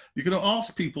problem. You're going to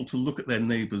ask people to look at their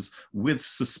neighbours with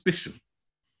suspicion.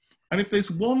 And if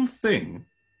there's one thing,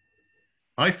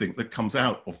 I think, that comes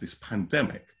out of this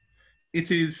pandemic, it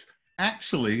is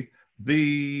actually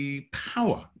the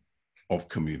power of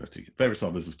community. Various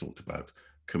others have talked about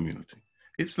community.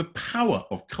 It's the power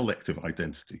of collective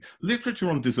identity. Literature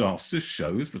on disasters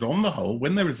shows that on the whole,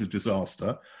 when there is a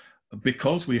disaster,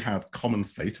 because we have common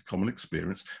fate, common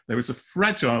experience, there is a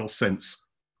fragile sense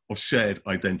of shared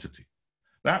identity.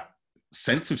 That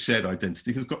sense of shared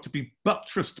identity has got to be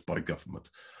buttressed by government.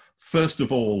 First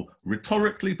of all,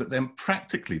 rhetorically, but then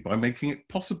practically by making it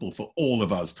possible for all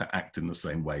of us to act in the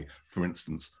same way, for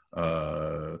instance,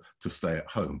 to stay at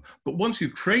home. But once you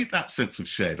create that sense of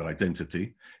shared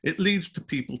identity, it leads to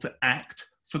people to act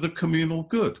for the communal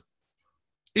good.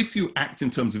 If you act in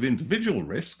terms of individual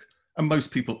risk, and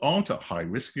most people aren't at high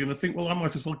risk, you're going to think, well, I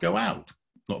might as well go out.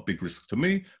 Not a big risk to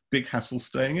me, big hassle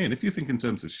staying in. If you think in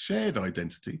terms of shared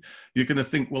identity, you're going to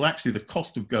think, well, actually, the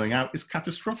cost of going out is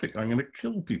catastrophic. I'm going to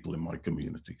kill people in my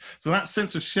community. So that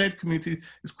sense of shared community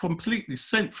is completely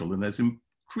central, and there's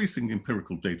increasing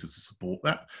empirical data to support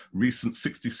that. Recent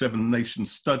 67-nation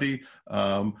study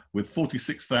with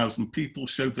 46,000 people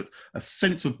showed that a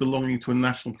sense of belonging to a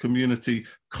national community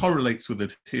correlates with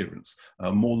adherence.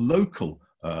 More local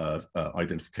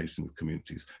identification with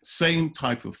communities, same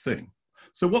type of thing.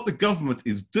 So what the government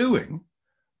is doing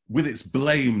with its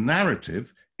blame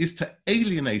narrative is to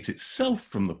alienate itself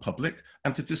from the public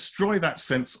and to destroy that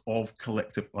sense of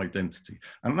collective identity.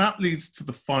 And that leads to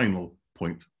the final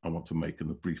point I want to make, and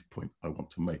the brief point I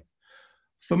want to make.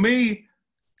 For me,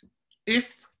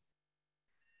 if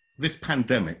this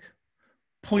pandemic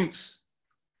points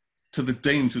to the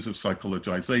dangers of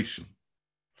psychologization,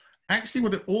 actually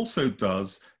what it also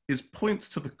does is points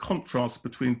to the contrast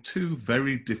between two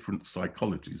very different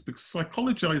psychologies, because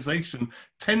psychologization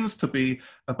tends to be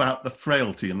about the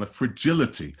frailty and the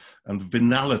fragility and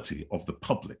venality of the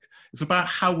public. It's about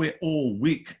how we're all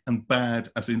weak and bad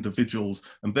as individuals,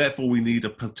 and therefore we need a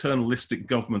paternalistic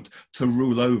government to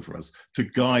rule over us, to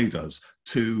guide us,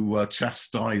 to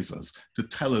chastise us, to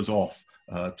tell us off,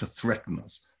 to threaten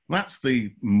us. That's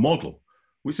the model,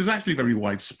 which is actually very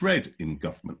widespread in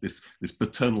government, this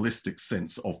paternalistic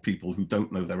sense of people who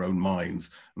don't know their own minds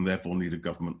and therefore need a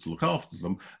government to look after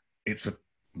them. It's a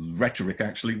rhetoric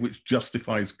actually which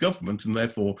justifies government and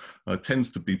therefore tends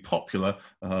to be popular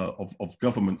of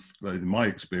governments, in my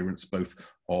experience, both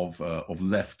of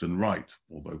left and right,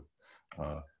 although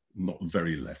not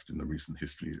very left in the recent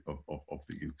history of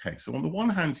the UK. So on the one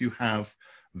hand, you have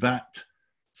that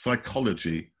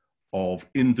psychology of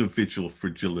individual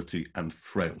fragility and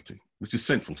frailty, which is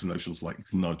central to notions like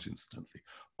nudge, incidentally.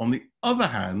 On the other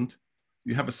hand,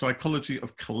 you have a psychology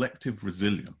of collective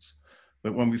resilience,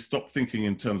 that when we stop thinking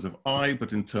in terms of I,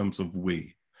 but in terms of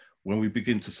we, when we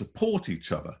begin to support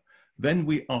each other, then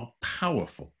we are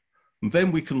powerful. And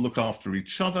then we can look after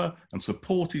each other and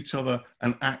support each other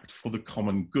and act for the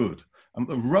common good. And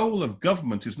the role of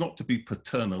government is not to be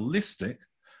paternalistic,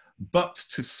 but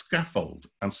to scaffold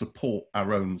and support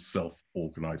our own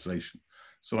self-organization.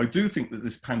 So I do think that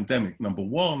this pandemic, number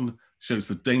one, shows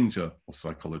the danger of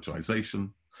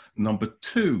psychologization. Number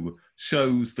two,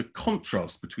 shows the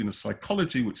contrast between a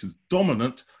psychology which is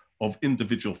dominant of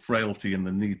individual frailty and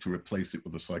the need to replace it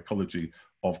with a psychology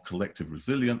of collective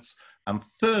resilience. And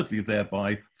thirdly,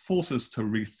 thereby forces to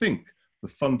rethink the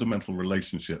fundamental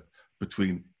relationship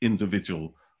between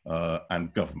individual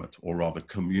and government, or rather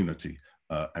community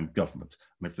and government.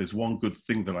 And if there's one good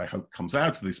thing that I hope comes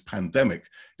out of this pandemic,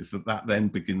 is that that then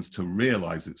begins to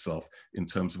realize itself in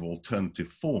terms of alternative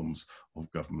forms of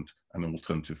government and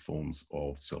alternative forms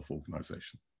of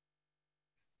self-organization.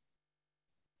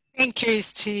 Thank you,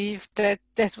 Steve. That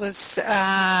was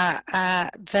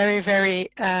very, very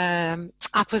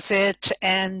opposite,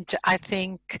 and I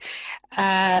think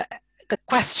the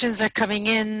questions are coming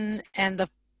in, and the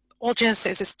audience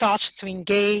is starting to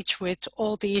engage with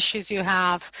all the issues you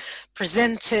have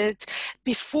presented.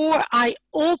 Before I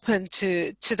open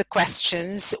to the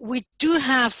questions, we do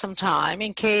have some time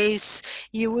in case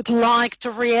you would like to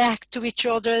react to each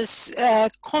other's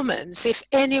comments. If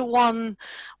anyone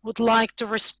would like to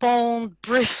respond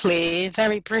briefly,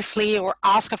 very briefly, or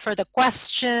ask a further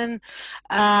question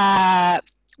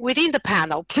within the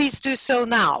panel, please do so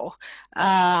now.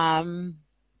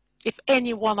 If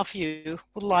any one of you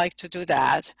would like to do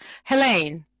that.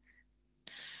 Helene.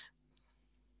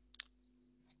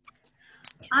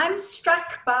 I'm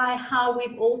struck by how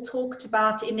we've all talked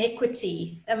about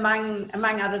inequity among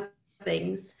other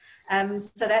things.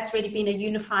 So that's really been a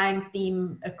unifying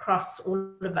theme across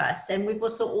all of us. And we've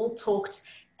also all talked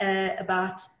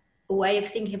about a way of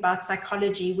thinking about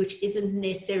psychology which isn't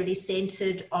necessarily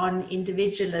centered on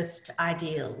individualist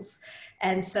ideals.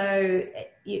 And so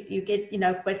you get,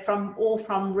 but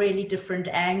from really different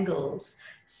angles.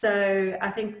 So I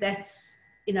think that's,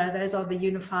 those are the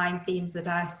unifying themes that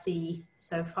I see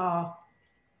so far.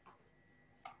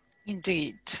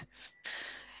 Indeed.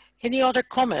 Any other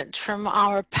comment from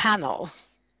our panel?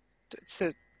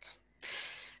 So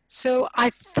I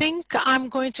think I'm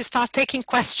going to start taking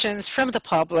questions from the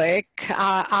public.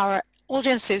 Our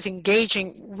audience is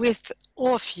engaging with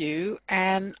all of you,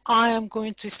 and I am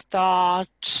going to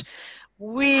start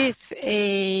with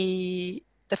the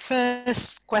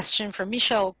first question from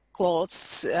Michelle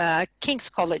Klotz, King's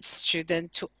College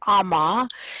student, to Amma.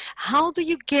 How do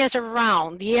you get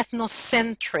around the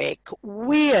ethnocentric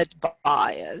weird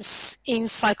bias in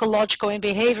psychological and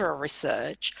behavioral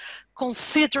research,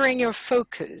 considering your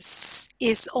focus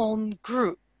is on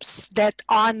groups that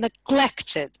are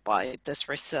neglected by this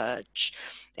research?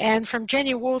 And from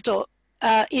Jenny Wardle,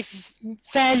 if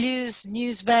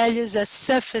news values are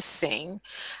surfacing,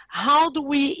 how do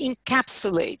we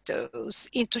encapsulate those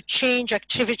into change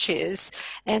activities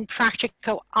and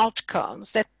practical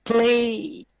outcomes that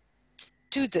play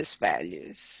to these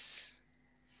values?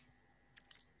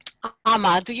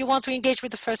 Amma, do you want to engage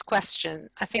with the first question?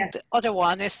 I think yes. The other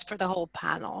one is for the whole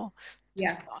panel to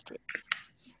start with.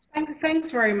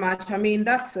 Thanks very much. I mean,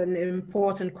 that's an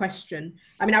important question.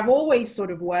 I mean, I've always sort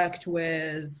of worked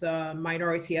with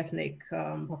minority ethnic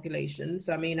populations.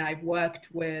 I mean, I've worked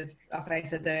with, as I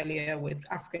said earlier, with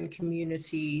African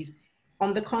communities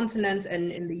on the continent and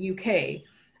in the UK.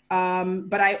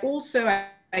 But I also,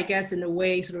 I guess, in a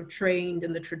way, sort of trained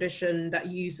in the tradition that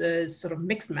uses sort of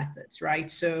mixed methods, right?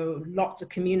 So lots of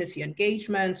community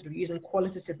engagement, sort of using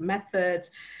qualitative methods,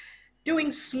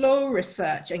 doing slow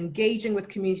research, engaging with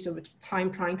communities over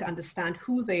time, trying to understand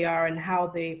who they are and how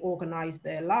they organize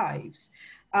their lives.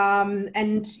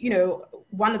 And, you know,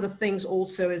 one of the things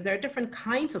also is there are different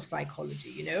kinds of psychology,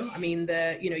 you know. I mean,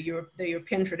 the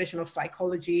European tradition of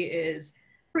psychology is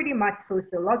pretty much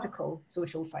sociological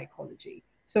social psychology.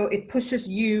 So it pushes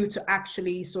you to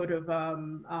actually sort of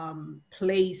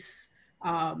place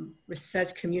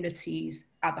research communities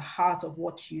at the heart of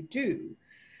what you do.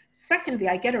 Secondly,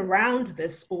 I get around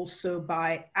this also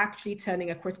by actually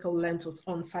turning a critical lens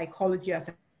on psychology as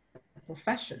a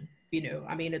profession. You know,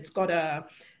 I mean,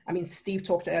 Steve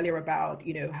talked earlier about,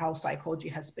 you know, how psychology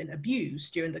has been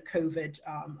abused during the COVID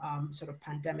sort of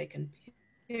pandemic and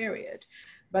period.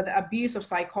 But the abuse of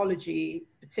psychology,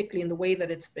 particularly in the way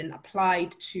that it's been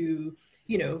applied to,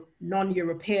 you know,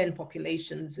 non-European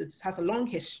populations, it has a long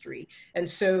history. And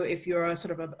so if you're a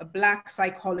sort of a Black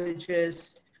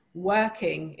psychologist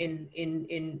working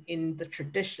in the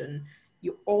tradition,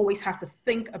 you always have to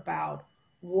think about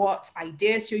what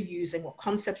ideas you're using, what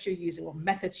concepts you're using, what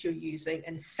methods you're using,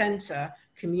 and center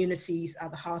communities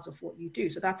at the heart of what you do.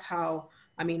 So that's how,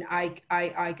 I mean, I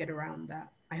get around that.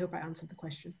 I hope I answered the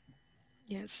question.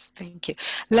 Yes, thank you.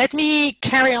 Let me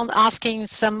carry on asking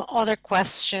some other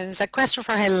questions. A question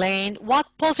for Helene. What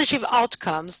positive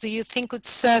outcomes do you think would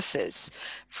surface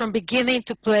from beginning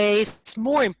to place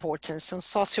more importance on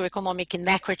socioeconomic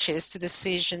inequities to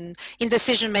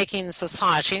decision-making in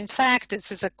society? In fact, this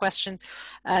is a question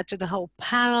to the whole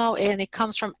panel, and it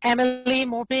comes from Emily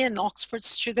Morby, an Oxford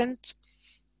student.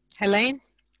 Helene,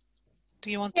 do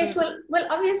you want to? Yes, well,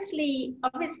 obviously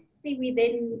we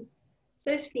then,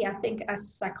 firstly, I think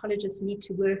us psychologists need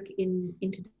to work in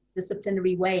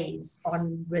interdisciplinary ways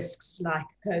on risks like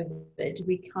COVID.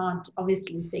 We can't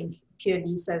obviously think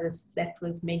purely, so that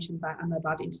was mentioned by Emma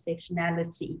about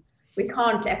intersectionality. We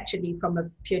can't actually, from a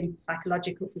purely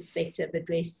psychological perspective,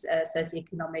 address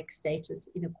socioeconomic status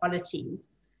inequalities.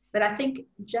 But I think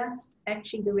just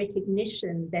actually the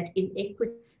recognition that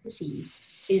inequity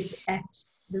is at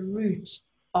the root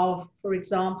of, for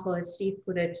example, as Steve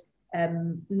put it,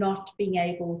 not being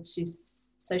able to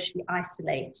socially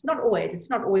isolate. Not always, it's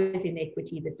not always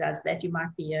inequity that does that. You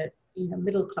might be a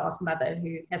middle-class mother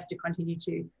who has to continue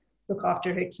to look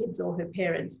after her kids or her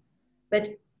parents. But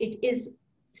the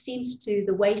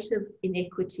weight of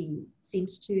inequity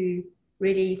seems to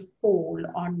really fall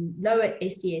on lower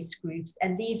SES groups,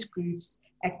 and these groups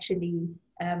actually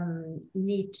their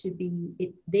needs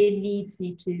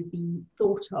need to be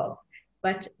thought of.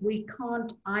 But we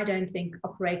can't, I don't think,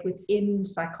 operate within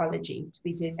psychology to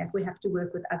be doing that. We have to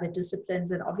work with other disciplines,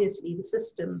 and obviously the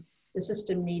system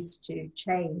needs to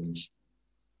change.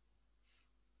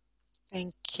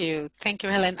 Thank you. Thank you,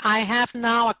 Helen. I have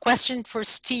now a question for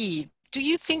Steve. Do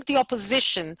you think the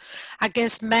opposition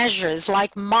against measures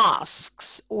like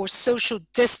masks or social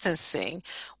distancing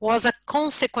was a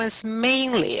consequence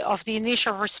mainly of the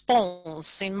initial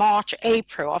response in March,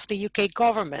 April of the UK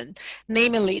government,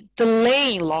 namely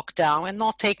delaying lockdown and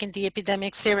not taking the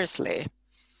epidemic seriously?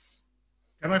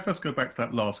 Can I first go back to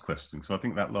that last question? Because I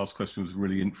think that last question was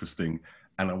really interesting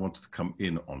and I wanted to come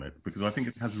in on it because I think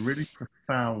it has really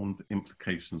profound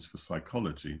implications for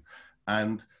psychology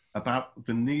and about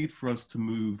the need for us to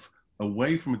move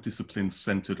away from a discipline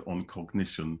centered on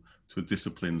cognition to a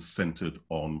discipline centered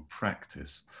on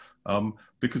practice.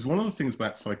 Because one of the things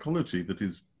about psychology that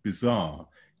is bizarre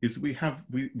is we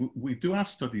do our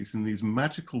studies in these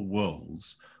magical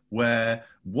worlds where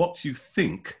what you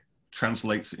think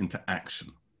translates into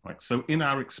action. Right? So in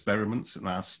our experiments, in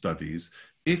our studies,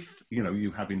 if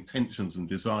you have intentions and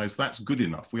desires, that's good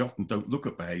enough. We often don't look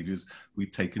at behaviors, we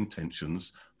take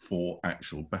intentions for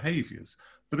actual behaviors.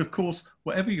 But of course,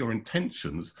 whatever your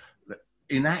intentions,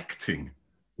 enacting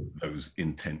those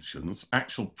intentions,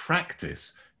 actual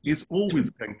practice is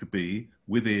always going to be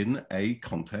within a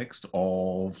context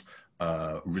of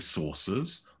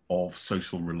resources, of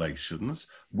social relations,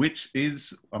 which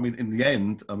is, I mean, in the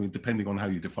end, I mean, depending on how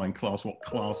you define class, what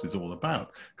class is all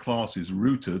about. Class is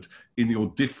rooted in your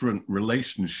different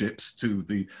relationships to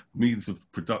the means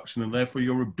of production and therefore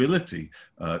your ability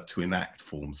to enact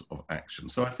forms of action.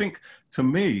 So I think, to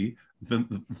me,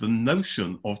 the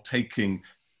notion of taking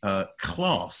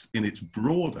class in its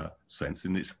broader sense,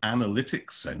 in its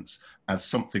analytic sense, as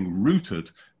something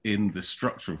rooted in the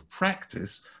structure of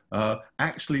practice,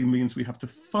 actually means we have to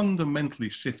fundamentally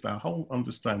shift our whole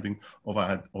understanding of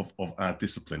our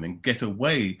discipline and get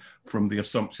away from the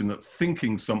assumption that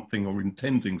thinking something or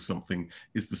intending something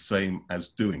is the same as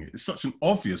doing it. It's such an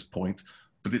obvious point,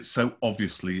 but it's so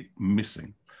obviously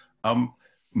missing.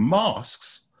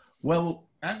 Masks, well,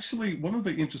 actually, one of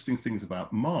the interesting things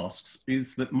about masks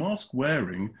is that mask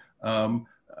wearing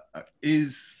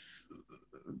is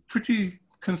pretty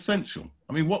consensual.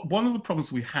 I mean, one of the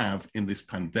problems we have in this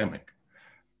pandemic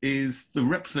is the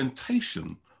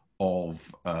representation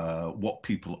of what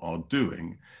people are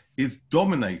doing is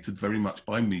dominated very much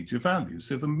by media values.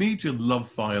 So the media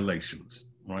love violations,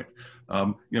 right?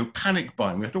 You know, panic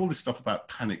buying. We had all this stuff about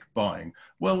panic buying.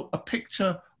 Well, a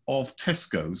picture of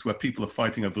Tesco's where people are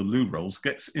fighting over loo rolls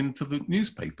gets into the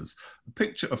newspapers. A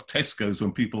picture of Tesco's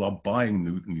when people are buying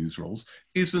news rolls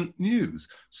isn't news.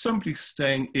 Somebody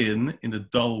staying in a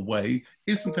dull way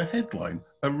isn't a headline.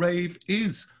 A rave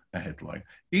is a headline.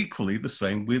 Equally the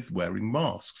same with wearing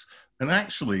masks. And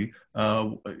actually,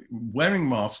 wearing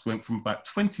masks went from about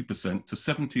 20% to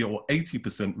 70 or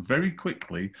 80% very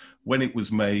quickly when it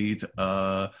was made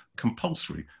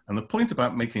compulsory. And the point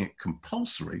about making it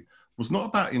compulsory was not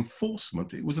about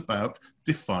enforcement, it was about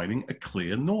defining a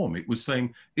clear norm. It was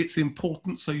saying it's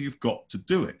important, so you've got to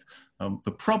do it.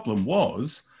 The problem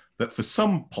was that for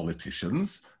some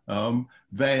politicians,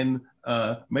 then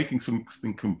making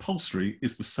something compulsory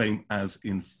is the same as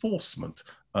enforcement.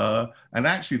 And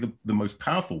actually the most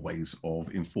powerful ways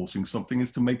of enforcing something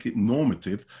is to make it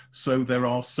normative, so there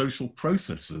are social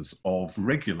processes of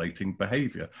regulating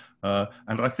behavior.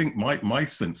 And I think my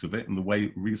sense of it and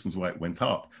the reasons why it went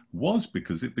up was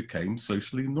because it became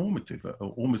socially normative,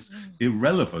 almost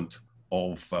irrelevant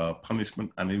of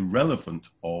punishment and irrelevant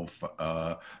of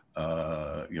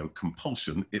you know,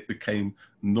 compulsion. It became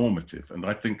normative. And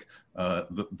I think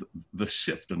the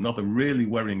shift, another really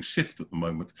worrying shift at the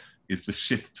moment, is the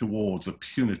shift towards a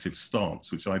punitive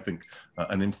stance, which I think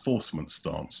an enforcement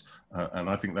stance. And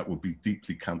I think that would be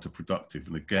deeply counterproductive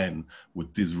and again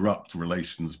would disrupt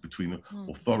relations between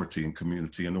authority and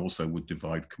community, and also would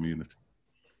divide community.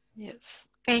 Yes.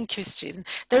 Thank you, Stephen.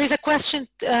 There is a question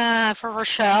for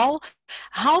Rochelle.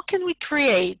 How can we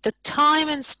create the time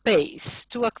and space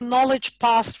to acknowledge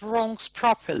past wrongs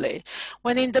properly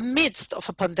when in the midst of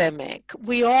a pandemic,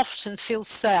 we often feel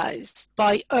seized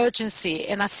by urgency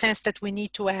and a sense that we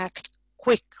need to act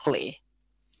quickly?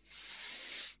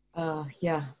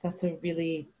 Yeah, that's a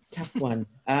really tough one.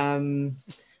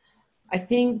 I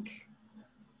think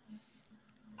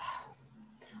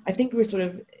we're sort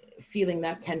of feeling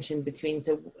that tension between,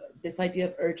 so this idea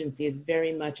of urgency is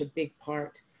very much a big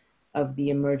part of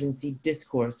the emergency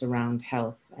discourse around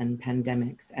health and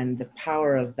pandemics, and the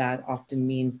power of that often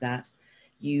means that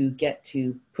you get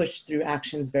to push through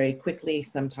actions very quickly,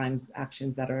 sometimes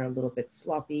actions that are a little bit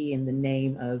sloppy in the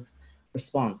name of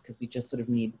response, because we just sort of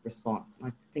need response.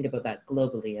 And I think about that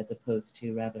globally as opposed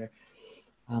to rather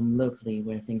locally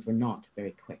where things were not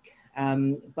very quick.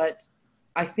 But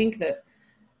I think that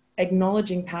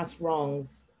acknowledging past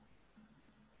wrongs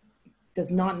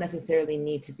does not necessarily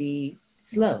need to be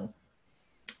slow.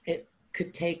 It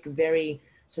could take very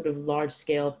sort of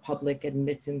large-scale public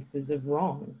admittances of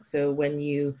wrong. So when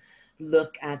you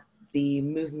look at the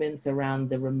movements around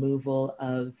the removal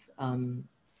of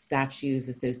statues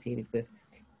associated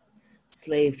with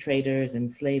slave traders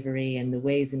and slavery, and the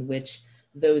ways in which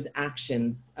those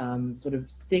actions sort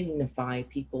of signify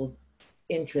people's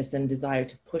interest and desire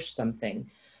to push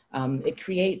something, it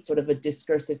creates sort of a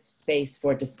discursive space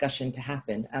for discussion to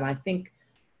happen. And I think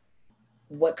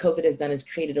what COVID has done is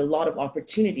created a lot of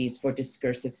opportunities for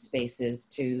discursive spaces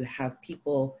to have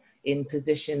people in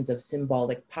positions of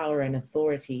symbolic power and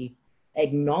authority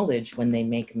acknowledge when they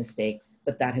make mistakes,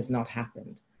 but that has not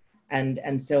happened.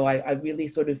 And so I really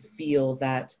sort of feel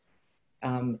that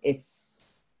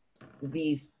it's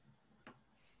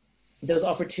those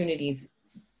opportunities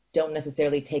don't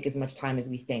necessarily take as much time as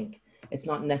we think. It's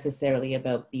not necessarily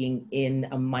about being in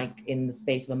the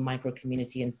space of a micro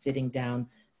community and sitting down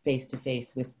face to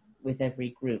face with every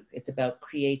group. It's about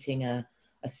creating a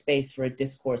space for a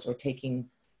discourse, or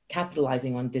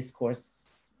capitalizing on discourse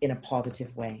in a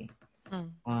positive way,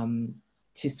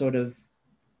 to sort of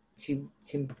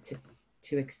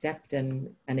to accept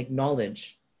and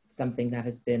acknowledge something that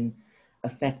has been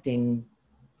affecting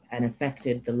and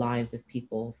affected the lives of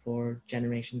people for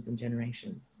generations and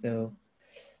generations. So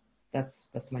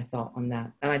that's my thought on that.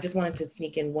 And I just wanted to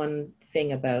sneak in one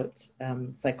thing about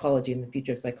psychology and the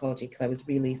future of psychology, because I was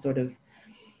really sort of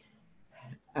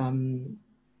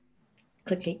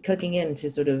clicking into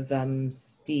sort of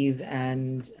Steve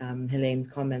and Helene's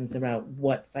comments about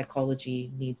what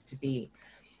psychology needs to be.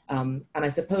 And I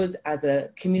suppose as a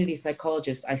community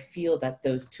psychologist, I feel that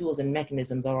those tools and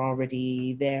mechanisms are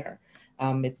already there.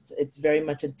 It's very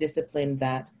much a discipline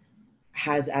that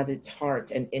has as its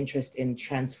heart an interest in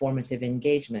transformative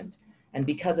engagement. And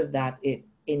because of that, it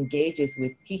engages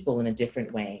with people in a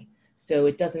different way. So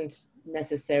it doesn't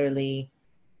necessarily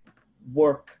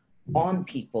work on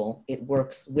people, it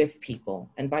works with people.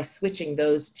 And by switching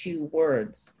those two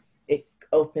words, it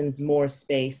opens more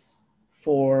space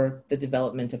for the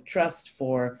development of trust,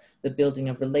 for the building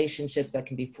of relationships that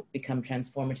can become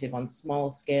transformative on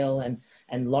small scale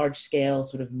and large scale,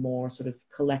 sort of more sort of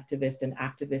collectivist and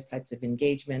activist types of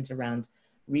engagement around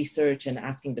research and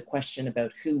asking the question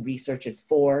about who research is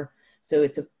for. So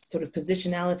it's a sort of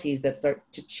positionalities that start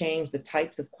to change the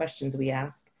types of questions we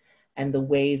ask and the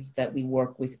ways that we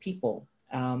work with people.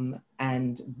 And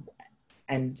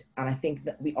I think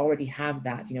that we already have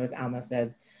that, you know, as Alma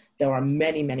says, there are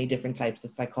many, many different types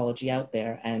of psychology out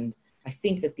there. And I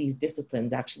think that these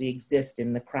disciplines actually exist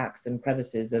in the cracks and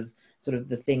crevices of sort of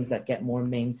the things that get more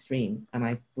mainstream. And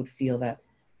I would feel that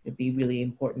it'd be really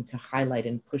important to highlight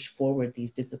and push forward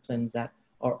these disciplines that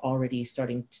are already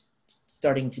starting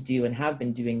to do and have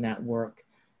been doing that work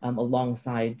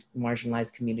alongside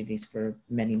marginalized communities for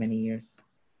many, many years.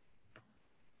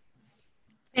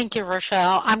 Thank you,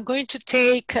 Rochelle. I'm going to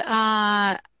take, there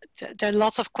are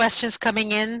lots of questions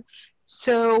coming in.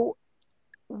 So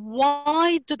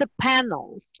why do the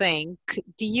panel think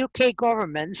the UK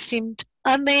government seemed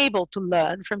unable to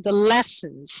learn from the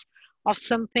lessons of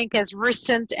something as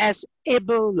recent as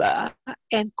Ebola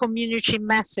and community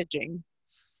messaging?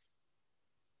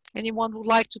 Anyone would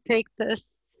like to take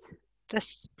this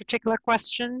particular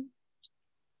question?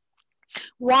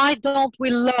 Why don't we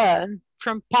learn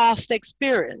from past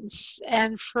experience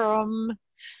and from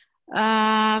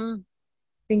other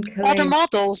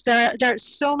models? There are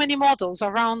so many models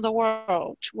around the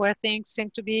world where things seem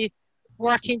to be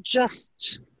working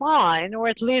just fine, or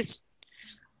at least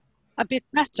a bit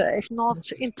better, if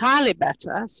not entirely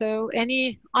better. So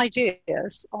any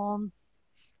ideas on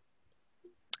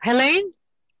Helene?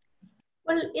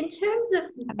 Well, in terms of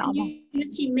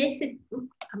community message,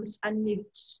 I must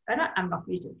unmute. I'm not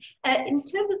muted. In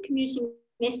terms of community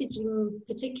messaging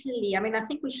particularly, I mean, I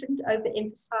think we shouldn't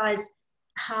overemphasize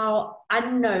how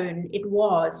unknown it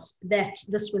was that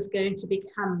this was going to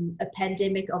become a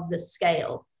pandemic of this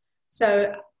scale.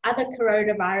 So other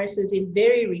coronaviruses in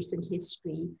very recent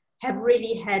history have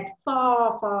really had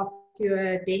far, far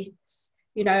fewer deaths.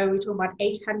 You know, we're talking about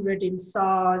 800 in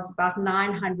SARS, about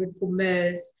 900 for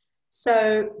MERS.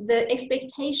 So the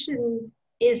expectation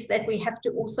is that we have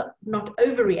to also not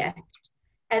overreact.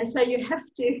 And so you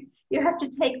have to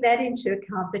take that into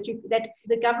account, that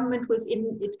the government was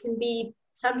in, it can be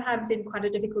sometimes in quite a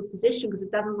difficult position because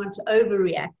it doesn't want to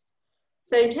overreact.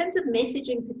 So in terms of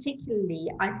messaging particularly,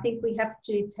 I think we have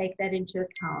to take that into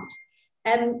account.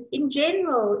 And in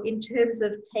general, in terms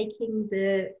of taking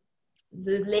the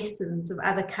lessons of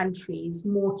other countries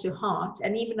more to heart,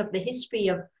 and even of the history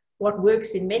of what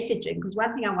works in messaging, because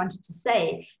one thing I wanted to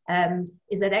say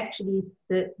is that actually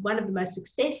one of the most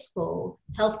successful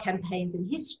health campaigns in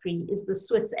history is the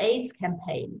Swiss AIDS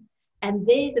campaign. And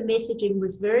there the messaging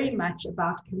was very much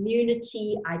about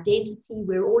community, identity,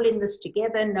 we're all in this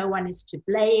together, no one is to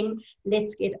blame,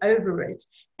 let's get over it.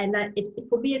 And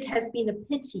for me, it has been a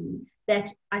pity that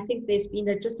I think there's been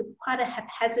quite a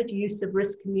haphazard use of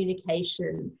risk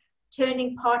communication,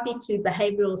 turning partly to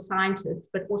behavioral scientists,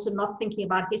 but also not thinking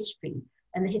about history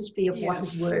and the history of what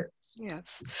has worked.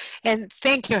 Yes, and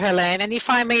thank you, Helene. And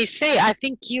if I may say, I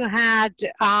think you had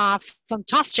a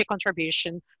fantastic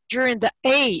contribution during the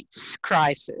AIDS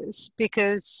crisis,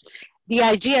 because the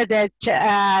idea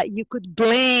that you could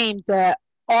blame the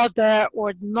other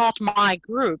or not my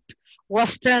group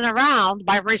was turned around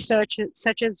by research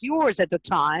such as yours at the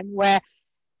time, where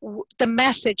the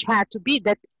message had to be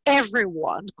that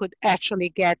everyone could actually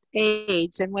get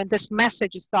AIDS. And when this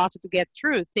message started to get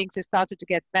through, things started to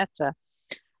get better.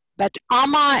 But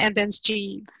Amma and then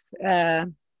Steve,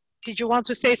 did you want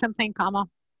to say something, Amma?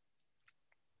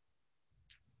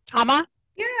 Amma?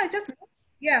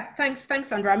 Yeah, thanks,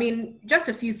 Sandra. I mean, just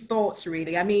a few thoughts,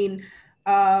 really. I mean,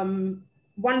 one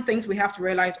of the things we have to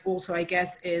realize also, I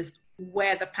guess, is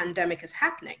where the pandemic is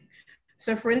happening.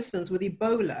 So for instance, with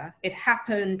Ebola, it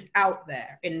happened out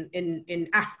there in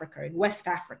Africa, in West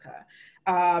Africa.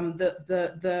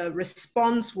 The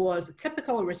response was the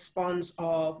typical response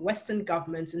of Western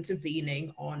governments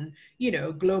intervening on,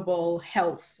 global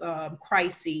health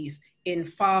crises in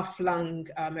far-flung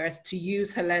areas, to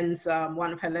use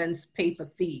one of Helene's paper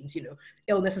themes,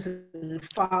 illnesses in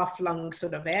far-flung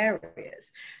sort of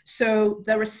areas. So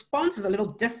the response is a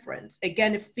little different.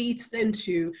 Again, it feeds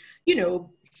into,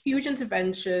 huge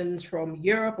interventions from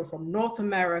Europe or from North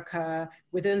America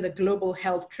within the global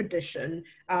health tradition,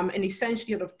 and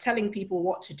essentially sort of telling people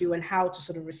what to do and how to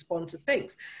sort of respond to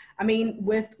things. I mean,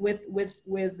 with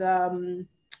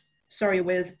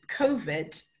with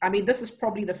COVID, I mean, this is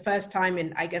probably the first time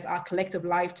in, I guess, our collective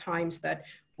lifetimes that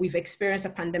we've experienced a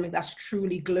pandemic that's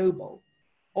truly global.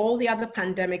 All the other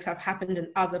pandemics have happened in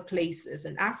other places,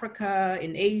 in Africa,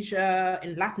 in Asia,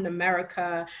 in Latin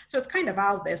America. So it's kind of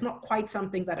out there. It's not quite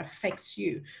something that affects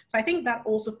you. So I think that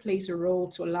also plays a role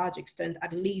to a large extent,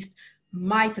 at least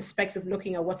my perspective,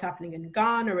 looking at what's happening in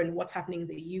Ghana and what's happening in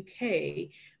the UK,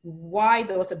 why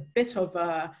there was a bit of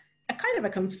a kind of a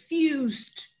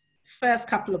confused first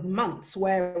couple of months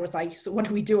where it was like, so what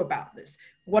do we do about this?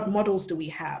 What models do we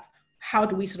have? How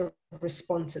do we sort of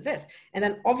respond to this? And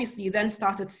then obviously you then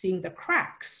started seeing the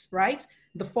cracks, right?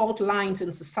 The fault lines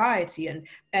in society.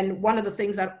 And one of the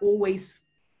things that always,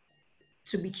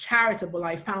 to be charitable,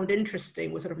 I found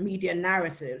interesting with sort of media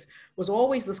narratives was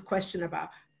always this question about,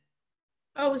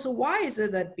 oh, so why is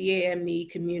it that BAME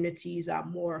communities are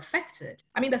more affected?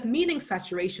 I mean, there's meaning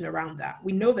saturation around that.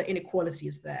 We know that inequality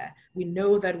is there. We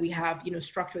know that we have,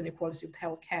 structural inequality with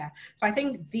healthcare. So I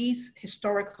think these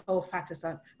historical factors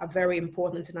are very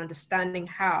important in understanding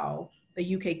how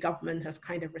the UK government has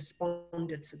kind of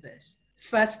responded to this.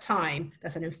 First time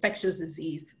there's an infectious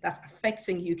disease that's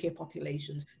affecting UK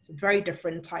populations. It's a very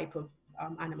different type of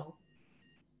animal.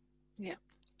 Yeah.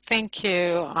 Thank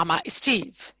you,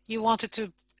 Steve, you wanted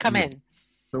to come in.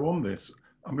 So on this,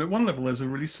 I mean, at one level, there's a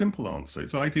really simple answer.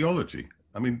 It's ideology.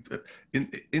 I mean,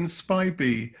 in SPY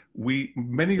B,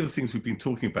 many of the things we've been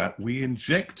talking about, we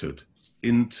injected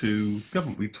into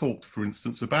government. We talked, for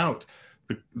instance, about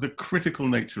the critical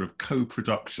nature of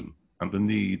co-production and the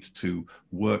need to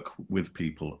work with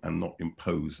people and not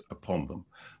impose upon them.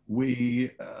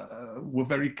 We were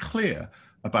very clear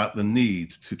about the need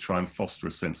to try and foster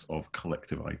a sense of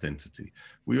collective identity.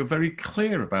 We were very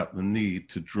clear about the need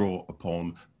to draw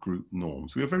upon group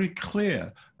norms. We were very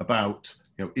clear about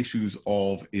issues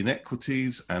of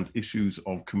inequities and issues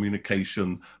of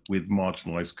communication with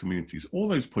marginalized communities. All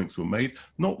those points were made,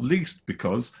 not least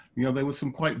because there were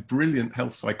some quite brilliant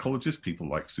health psychologists, people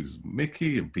like Susan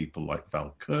Mickey and people like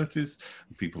Val Curtis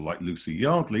and people like Lucy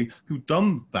Yardley, who'd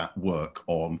done that work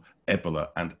on Ebola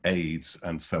and AIDS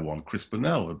and so on,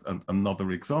 Crispinell, and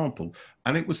another example,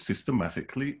 and it was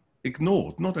systematically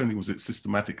ignored. Not only was it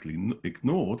systematically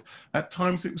ignored, at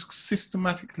times it was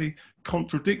systematically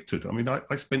contradicted. I mean,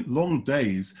 I spent long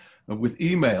days with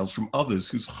emails from others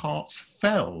whose hearts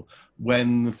fell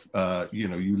when,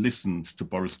 you listened to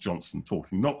Boris Johnson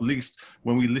talking, not least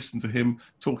when we listened to him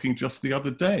talking just the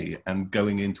other day and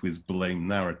going into his blame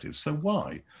narrative. So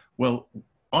why? Well,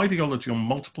 ideology on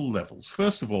multiple levels.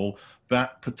 First of all,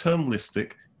 that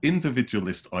paternalistic,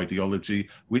 individualist ideology,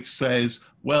 which says,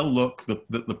 well, look,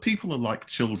 the people are like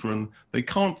children. They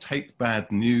can't take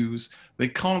bad news. They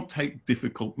can't take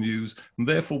difficult news. And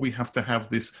therefore, we have to have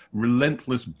this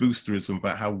relentless boosterism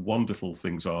about how wonderful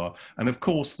things are. And of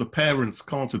course, the parents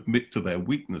can't admit to their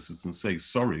weaknesses and say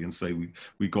sorry and say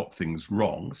we got things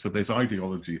wrong. So there's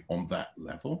ideology on that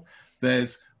level.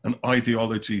 There's an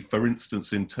ideology, for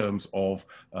instance, in terms of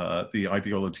the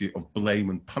ideology of blame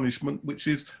and punishment, which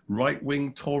is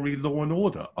right-wing Tory law and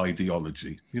order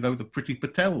ideology, the Priti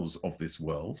Patels of this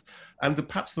world. And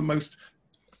perhaps the most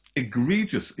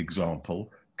egregious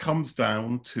example comes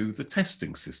down to the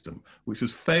testing system, which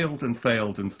has failed and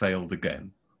failed and failed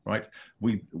again, right?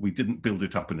 We didn't build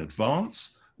it up in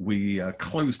advance. We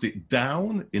closed it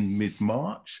down in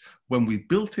mid-March. When we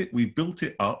built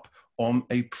it up on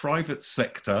a private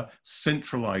sector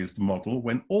centralized model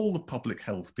when all the public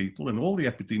health people and all the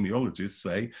epidemiologists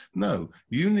say, no,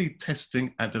 you need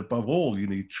testing and above all, you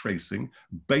need tracing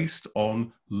based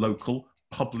on local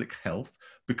public health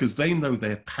because they know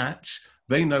their patch,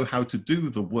 they know how to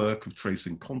do the work of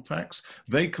tracing contacts,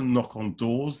 they can knock on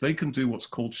doors, they can do what's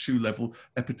called shoe level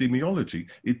epidemiology.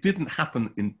 It didn't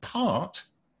happen in part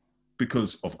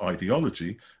because of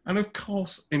ideology, and of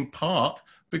course, in part,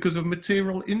 because of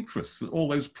material interests. All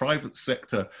those private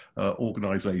sector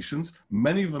organizations,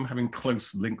 many of them having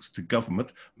close links to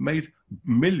government, made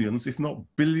millions, if not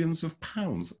billions of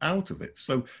pounds out of it.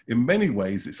 So in many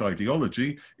ways, it's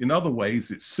ideology. In other ways,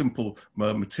 it's simple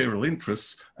material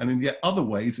interests. And in yet other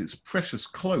ways, it's precious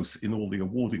close in all the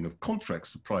awarding of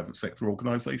contracts to private sector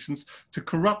organizations to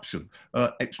corruption.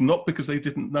 It's not because they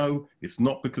didn't know. It's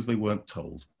not because they weren't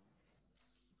told.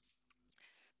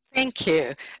 Thank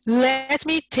you. Let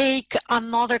me take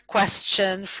another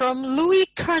question from Louis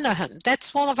Kernahan.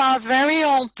 That's one of our very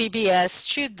own PBS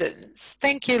students.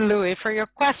 Thank you, Louis, for your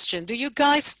question. Do you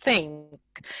guys think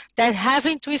that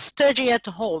having to study at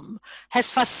home has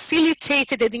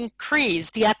facilitated and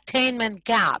increased the attainment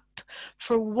gap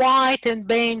for white and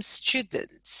BAME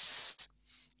students?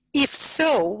 If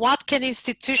so, what can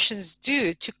institutions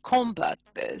do to combat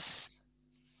this?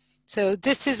 So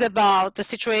this is about the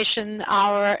situation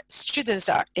our students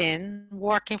are in,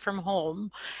 working from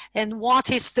home, and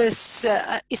what is this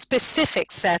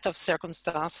specific set of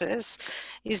circumstances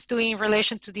is doing in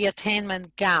relation to the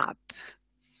attainment gap.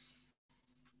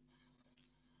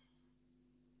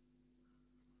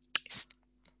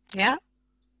 Yeah?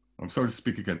 I'm sorry to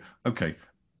speak again. Okay.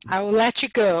 I will let you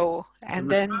go, and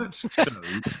the then... research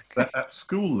shows that at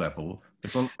school level,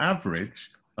 that on average,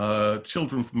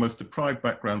 children from the most deprived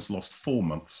backgrounds lost 4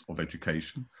 months of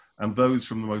education, and those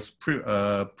from the most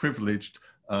privileged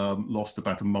lost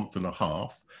about 1.5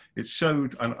 months. It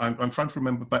showed, and I'm trying to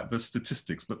remember back the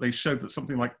statistics, but they showed that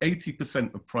something like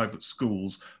 80% of private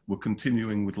schools were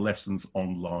continuing with lessons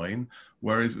online,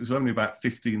 whereas it was only about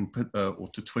 15 or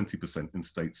to 20% in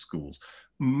state schools.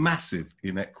 Massive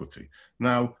inequity.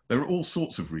 Now, there are all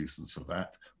sorts of reasons for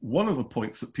that. One of the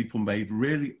points that people made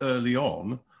really early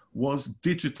on was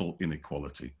digital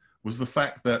inequality, was the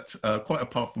fact that quite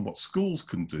apart from what schools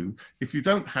can do, if you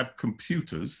don't have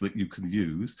computers that you can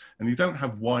use and you don't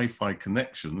have Wi-Fi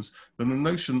connections, then the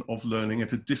notion of learning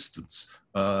at a distance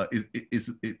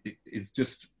is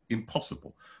just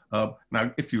impossible.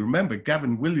 Now, if you remember,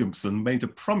 Gavin Williamson made a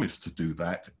promise to do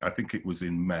that. I think it was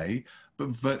in May, but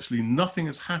virtually nothing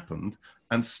has happened.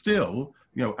 And still,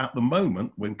 you know, at the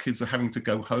moment, when kids are having to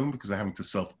go home because they're having to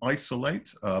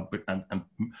self-isolate,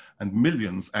 and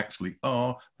millions actually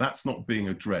are, that's not being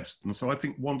addressed. And so I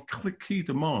think one key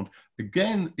demand,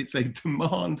 again, it's a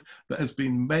demand that has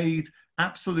been made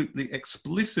absolutely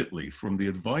explicitly from the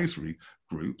advisory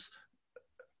groups.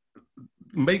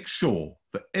 Make sure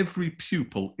that every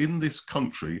pupil in this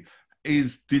country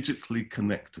is digitally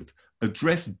connected.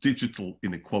 Address digital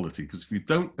inequality, because if you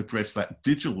don't address that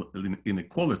digital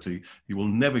inequality, you will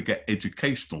never get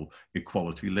educational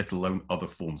equality, let alone other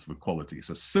forms of equality. It's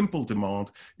a simple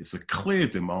demand, it's a clear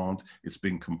demand, it's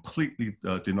been completely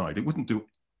denied. It wouldn't do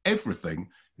everything,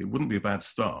 it wouldn't be a bad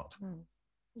start.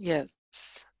 Yes.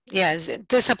 Yes,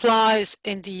 this applies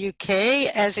in the UK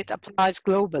as it applies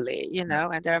globally, you know,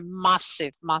 and there are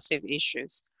massive, massive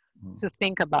issues to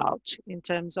think about in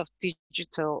terms of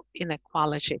digital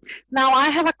inequality. Now, I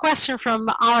have a question from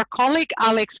our colleague,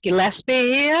 Alex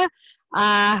Gillespie here,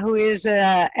 who is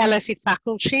a LSE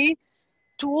faculty.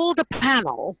 To all the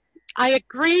panel, I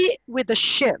agree with the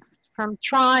shift from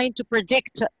trying to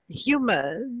predict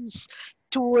humans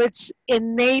towards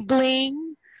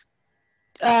enabling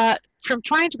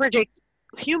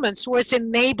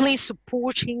enabling,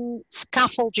 supporting,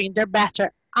 scaffolding their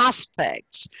better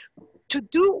aspects to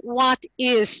do what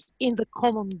is in the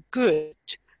common good.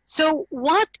 So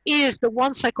what is the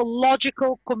one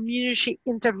psychological community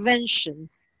intervention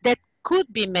that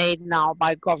could be made now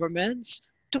by governments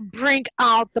to bring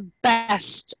out the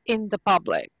best in the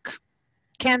public?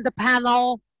 Can the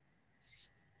panel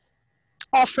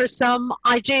offer some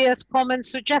ideas, comments,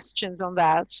 suggestions on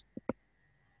that?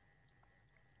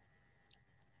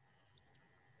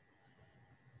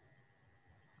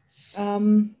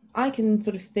 I can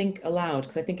sort of think aloud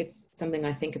because I think it's something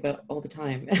I think about all the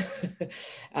time.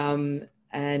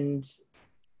 And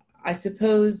I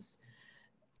suppose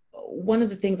one of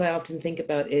the things I often think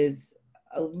about is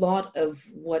a lot of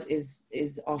what is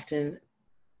often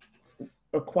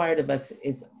required of us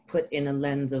is put in a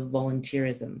lens of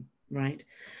volunteerism, right?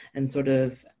 And sort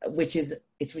of, which is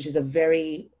a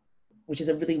really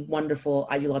wonderful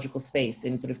ideological space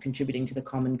in sort of contributing to the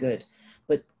common good.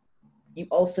 But you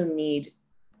also need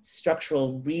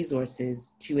structural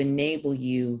resources to enable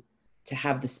you to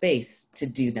have the space to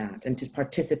do that and to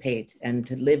participate and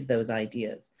to live those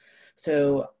ideas.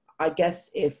 So I guess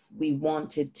if we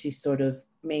wanted to sort of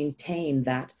maintain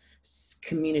that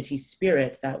community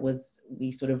spirit that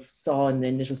we sort of saw in the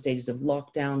initial stages of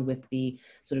lockdown with the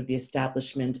sort of the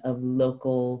establishment of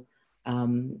local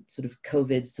sort of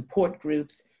COVID support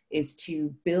groups, is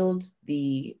to build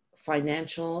the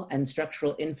financial and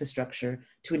structural infrastructure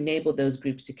to enable those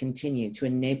groups to continue, to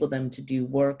enable them to do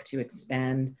work, to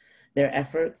expand their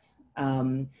efforts,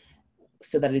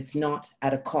 so that it's not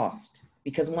at a cost.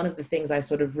 Because one of the things I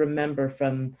sort of remember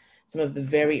from some of the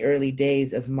very early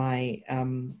days of my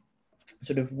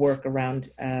sort of work around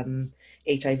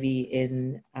HIV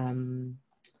in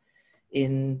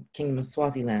Kingdom of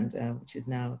Swaziland, which is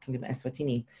now Kingdom of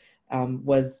Eswatini,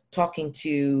 was talking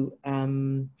to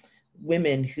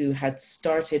women who had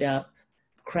started up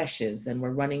creches and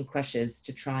were running creches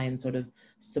to try and sort of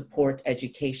support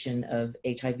education of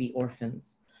HIV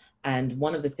orphans. And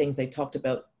one of the things they talked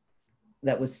about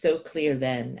that was so clear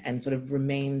then and sort of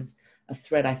remains a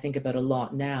thread I think about a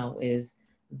lot now is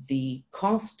the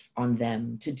cost on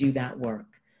them to do that work,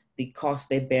 the cost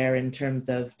they bear in terms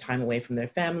of time away from their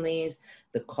families,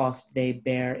 the cost they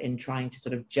bear in trying to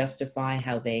sort of justify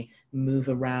how they move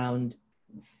around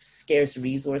scarce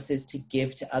resources to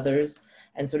give to others,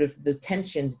 and sort of the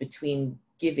tensions between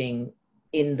giving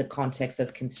in the context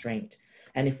of constraint.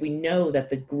 And if we know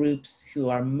that the groups who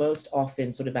are most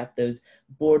often sort of at those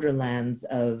borderlands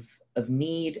of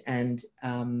need and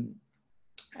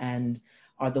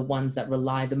are the ones that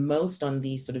rely the most on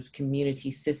these sort of community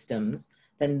systems,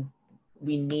 then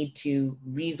we need to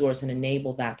resource and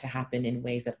enable that to happen in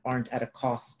ways that aren't at a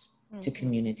cost to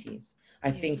communities. I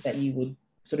think that you would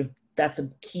sort of, that's a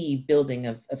key building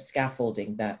of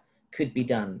scaffolding that could be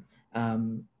done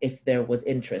if there was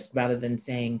interest, rather than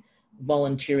saying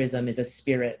volunteerism is a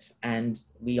spirit and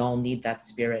we all need that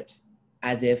spirit,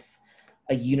 as if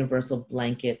a universal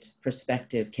blanket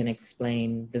perspective can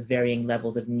explain the varying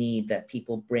levels of need that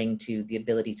people bring to the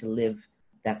ability to live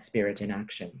that spirit in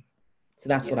action. So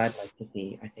that's what I'd like to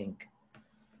see, I think.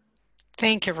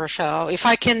 Thank you, Rochelle. If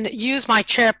I can use my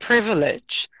chair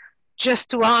privilege just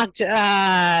to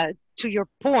add to your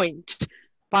point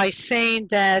by saying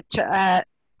that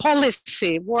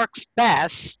policy works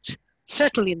best,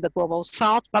 certainly in the global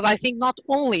south, but I think not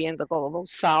only in the global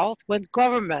south, when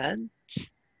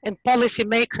governments and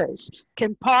policymakers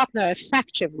can partner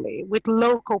effectively with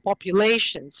local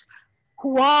populations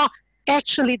who are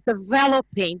actually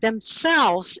developing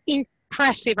themselves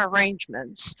impressive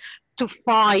arrangements to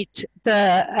fight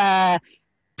the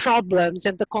problems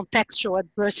and the contextual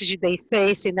adversity they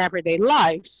face in everyday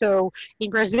life. So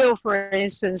in Brazil, for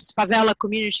instance, favela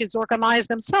communities organize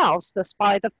themselves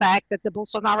despite the fact that the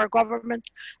Bolsonaro government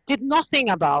did nothing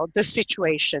about the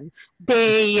situation.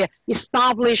 They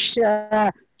established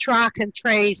track and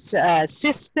trace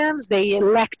systems. They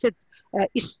elected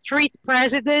street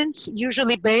presidents,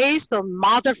 usually based on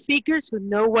mother figures who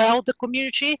know well the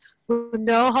community, who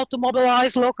know how to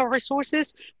mobilize local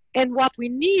resources. And what we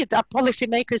need are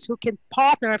policymakers who can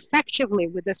partner effectively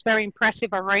with these very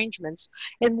impressive arrangements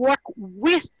and work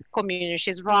with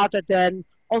communities rather than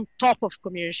on top of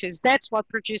communities. That's what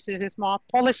produces a smart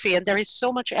policy. And there is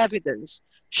so much evidence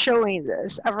showing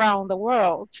this around the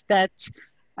world that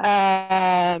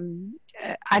I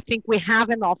think we have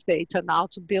enough data now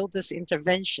to build these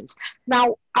interventions.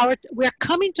 Now, we're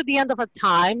coming to the end of our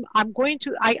time. I'm going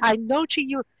to, I know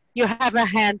to you have a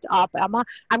hand up, Emma.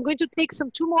 I'm going to take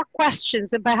two more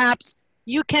questions, and perhaps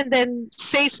you can then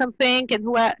say something, and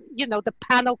the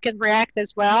panel can react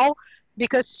as well,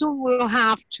 because soon we'll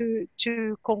have to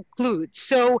conclude.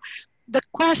 So the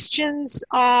questions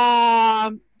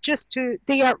are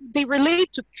they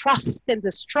relate to trust and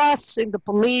distrust in the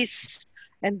police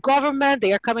and government.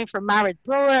 They are coming from Marit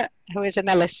Brewer, who is an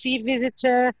LSE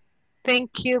visitor.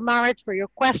 Thank you, Marit, for your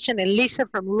question. And Lisa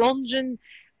from London.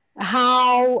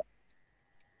 How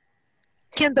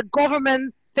can the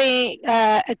government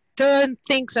turn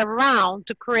things around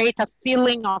to create a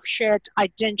feeling of shared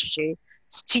identity?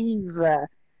 Steve,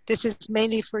 this is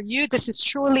mainly for you. This is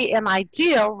surely an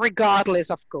ideal regardless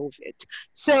of COVID.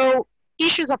 So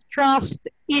issues of trust,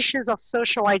 issues of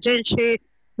social identity.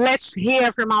 Let's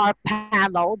hear from our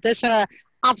panel. These are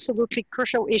absolutely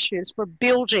crucial issues for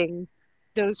building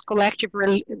those collective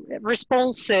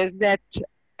responses that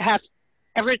have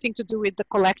everything to do with the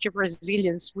collective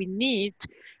resilience we need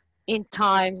in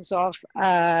times of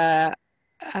a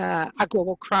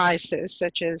global crisis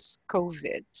such as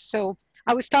COVID. So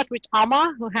I will start with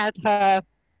Amma, who had her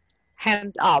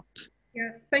hand up.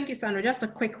 Yeah, thank you, Sandra. Just a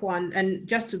quick one, and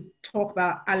just to talk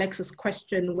about Alex's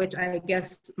question, which I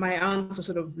guess my answer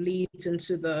sort of leads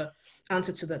into the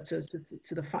answer to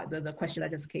the question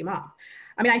that just came up.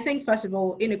 I mean, I think first of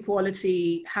all,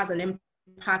 inequality has an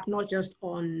impact not just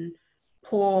on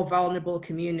poor, vulnerable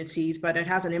communities, but it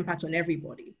has an impact on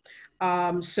everybody.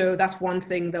 So that's one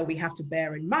thing that we have to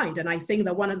bear in mind. And I think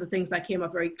that one of the things that came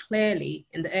up very clearly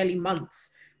in the early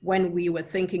months when we were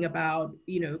thinking about,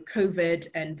 COVID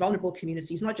and vulnerable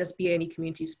communities, not just BAME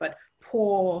communities, but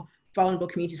poor, vulnerable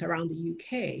communities around the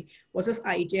UK, was this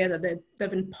idea that there have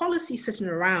been policies sitting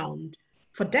around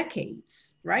for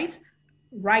decades, right?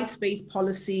 Rights-based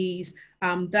policies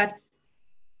that,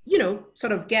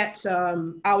 sort of get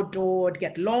outdoored,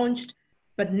 get launched,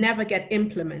 but never get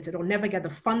implemented or never get the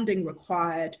funding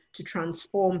required to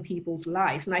transform people's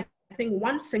lives. And I think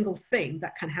one single thing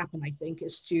that can happen, I think,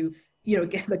 is to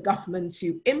get the government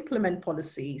to implement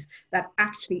policies that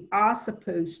actually are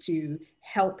supposed to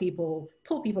help people,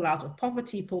 pull people out of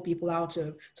poverty, pull people out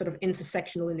of sort of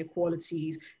intersectional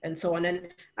inequalities and so on.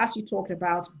 And as you talked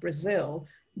about Brazil,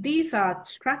 these are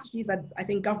strategies that I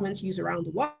think governments use around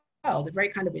the world. the very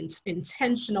kind of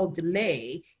intentional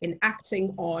delay in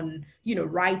acting on,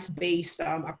 rights-based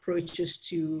approaches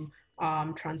to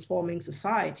transforming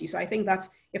society. So I think that's,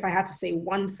 if I had to say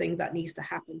one thing that needs to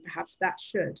happen, perhaps that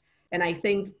should. And I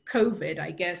think COVID,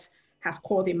 I guess, has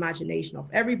caught the imagination of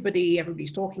everybody.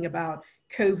 Everybody's talking about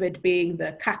COVID being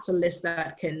the catalyst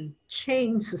that can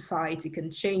change society, can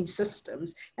change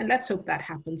systems. And let's hope that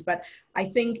happens. But I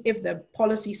think if the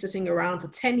policy is sitting around for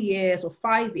 10 years or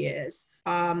 5 years,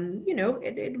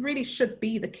 it really should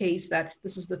be the case that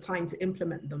this is the time to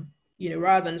implement them,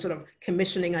 rather than sort of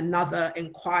commissioning another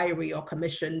inquiry or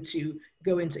commission to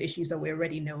go into issues that we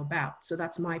already know about. So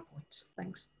that's my point.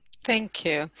 Thanks. Thank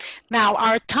you. Now,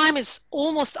 our time is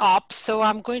almost up, so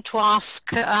I'm going to ask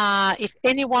if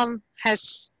anyone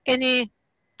has anything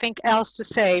else to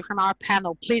say from our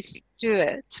panel, please do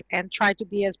it and try to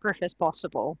be as brief as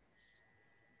possible.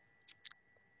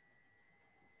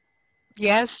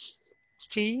 Yes,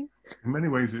 Steve? In many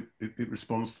ways, it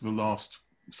responds to the last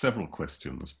several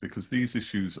questions, because these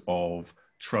issues of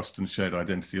trust and shared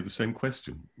identity are the same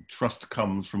question. Trust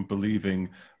comes from believing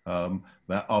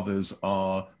that others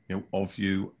are of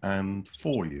you and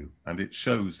for you. And it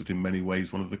shows that in many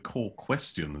ways, one of the core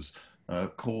questions,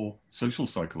 core social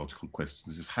psychological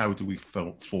questions, is how do we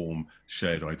form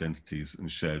shared identities and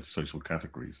shared social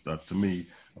categories? That, to me,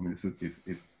 I mean,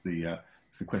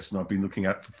 it's the question I've been looking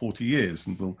at for 40 years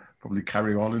and will probably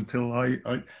carry on until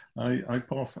I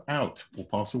pass out or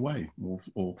pass away.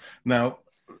 Now,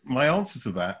 my answer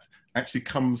to that actually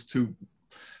comes to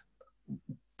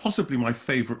possibly my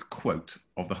favorite quote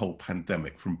of the whole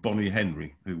pandemic from Bonnie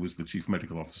Henry, who was the chief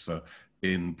medical officer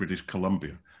in British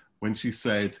Columbia, when she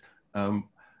said,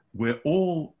 we're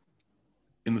all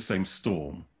in the same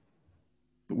storm,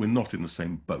 but we're not in the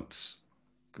same boats.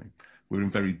 Okay? We're in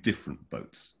very different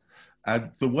boats. And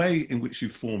the way in which you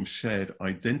form shared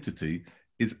identity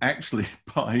is actually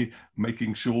by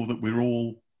making sure that we're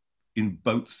all in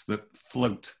boats that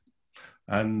float.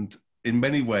 And in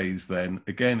many ways, then,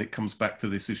 again, it comes back to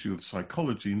this issue of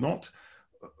psychology, not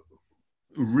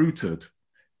rooted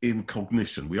in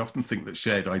cognition. We often think that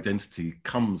shared identity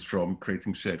comes from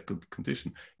creating shared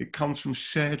condition. It comes from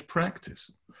shared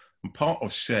practice. And part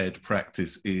of shared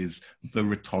practice is the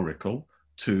rhetorical,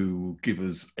 to give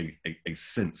us a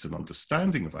sense and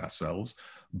understanding of ourselves,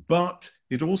 but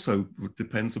it also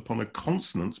depends upon a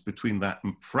consonance between that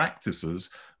and practices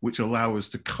which allow us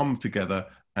to come together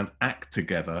and act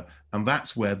together. And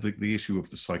that's where the issue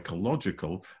of the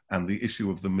psychological and the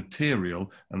issue of the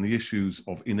material and the issues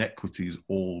of inequities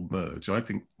all merge. I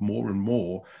think more and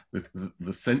more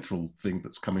the central thing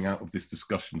that's coming out of this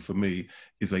discussion for me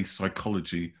is a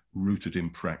psychology rooted in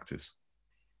practice.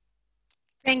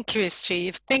 Thank you,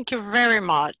 Steve. Thank you very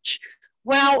much.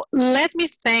 Well, let me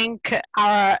thank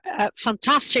our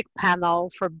fantastic panel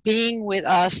for being with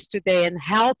us today and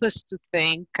help us to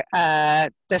think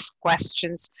these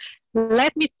questions.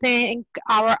 Let me thank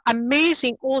our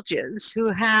amazing audience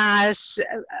who has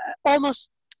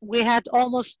we had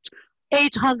almost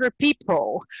 800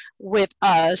 people with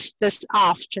us this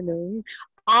afternoon,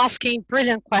 asking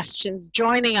brilliant questions,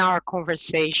 joining our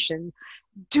conversation.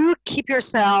 Do keep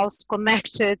yourselves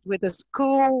connected with the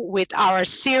school, with our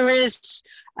series.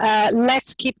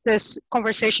 Let's keep this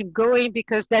conversation going,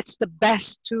 because that's the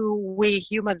best tool we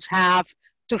humans have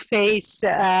to face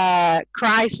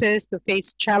crisis, to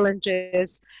face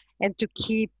challenges, and to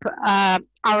keep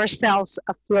ourselves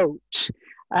afloat,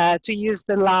 to use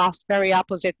the last very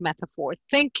opposite metaphor.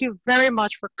 Thank you very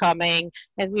much for coming,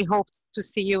 and we hope to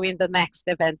see you in the next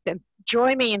event. And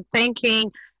join me in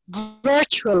thanking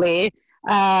virtually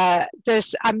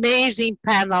this amazing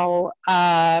panel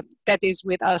that is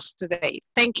with us today.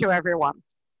 Thank you, everyone.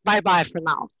 Bye-bye for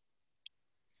now.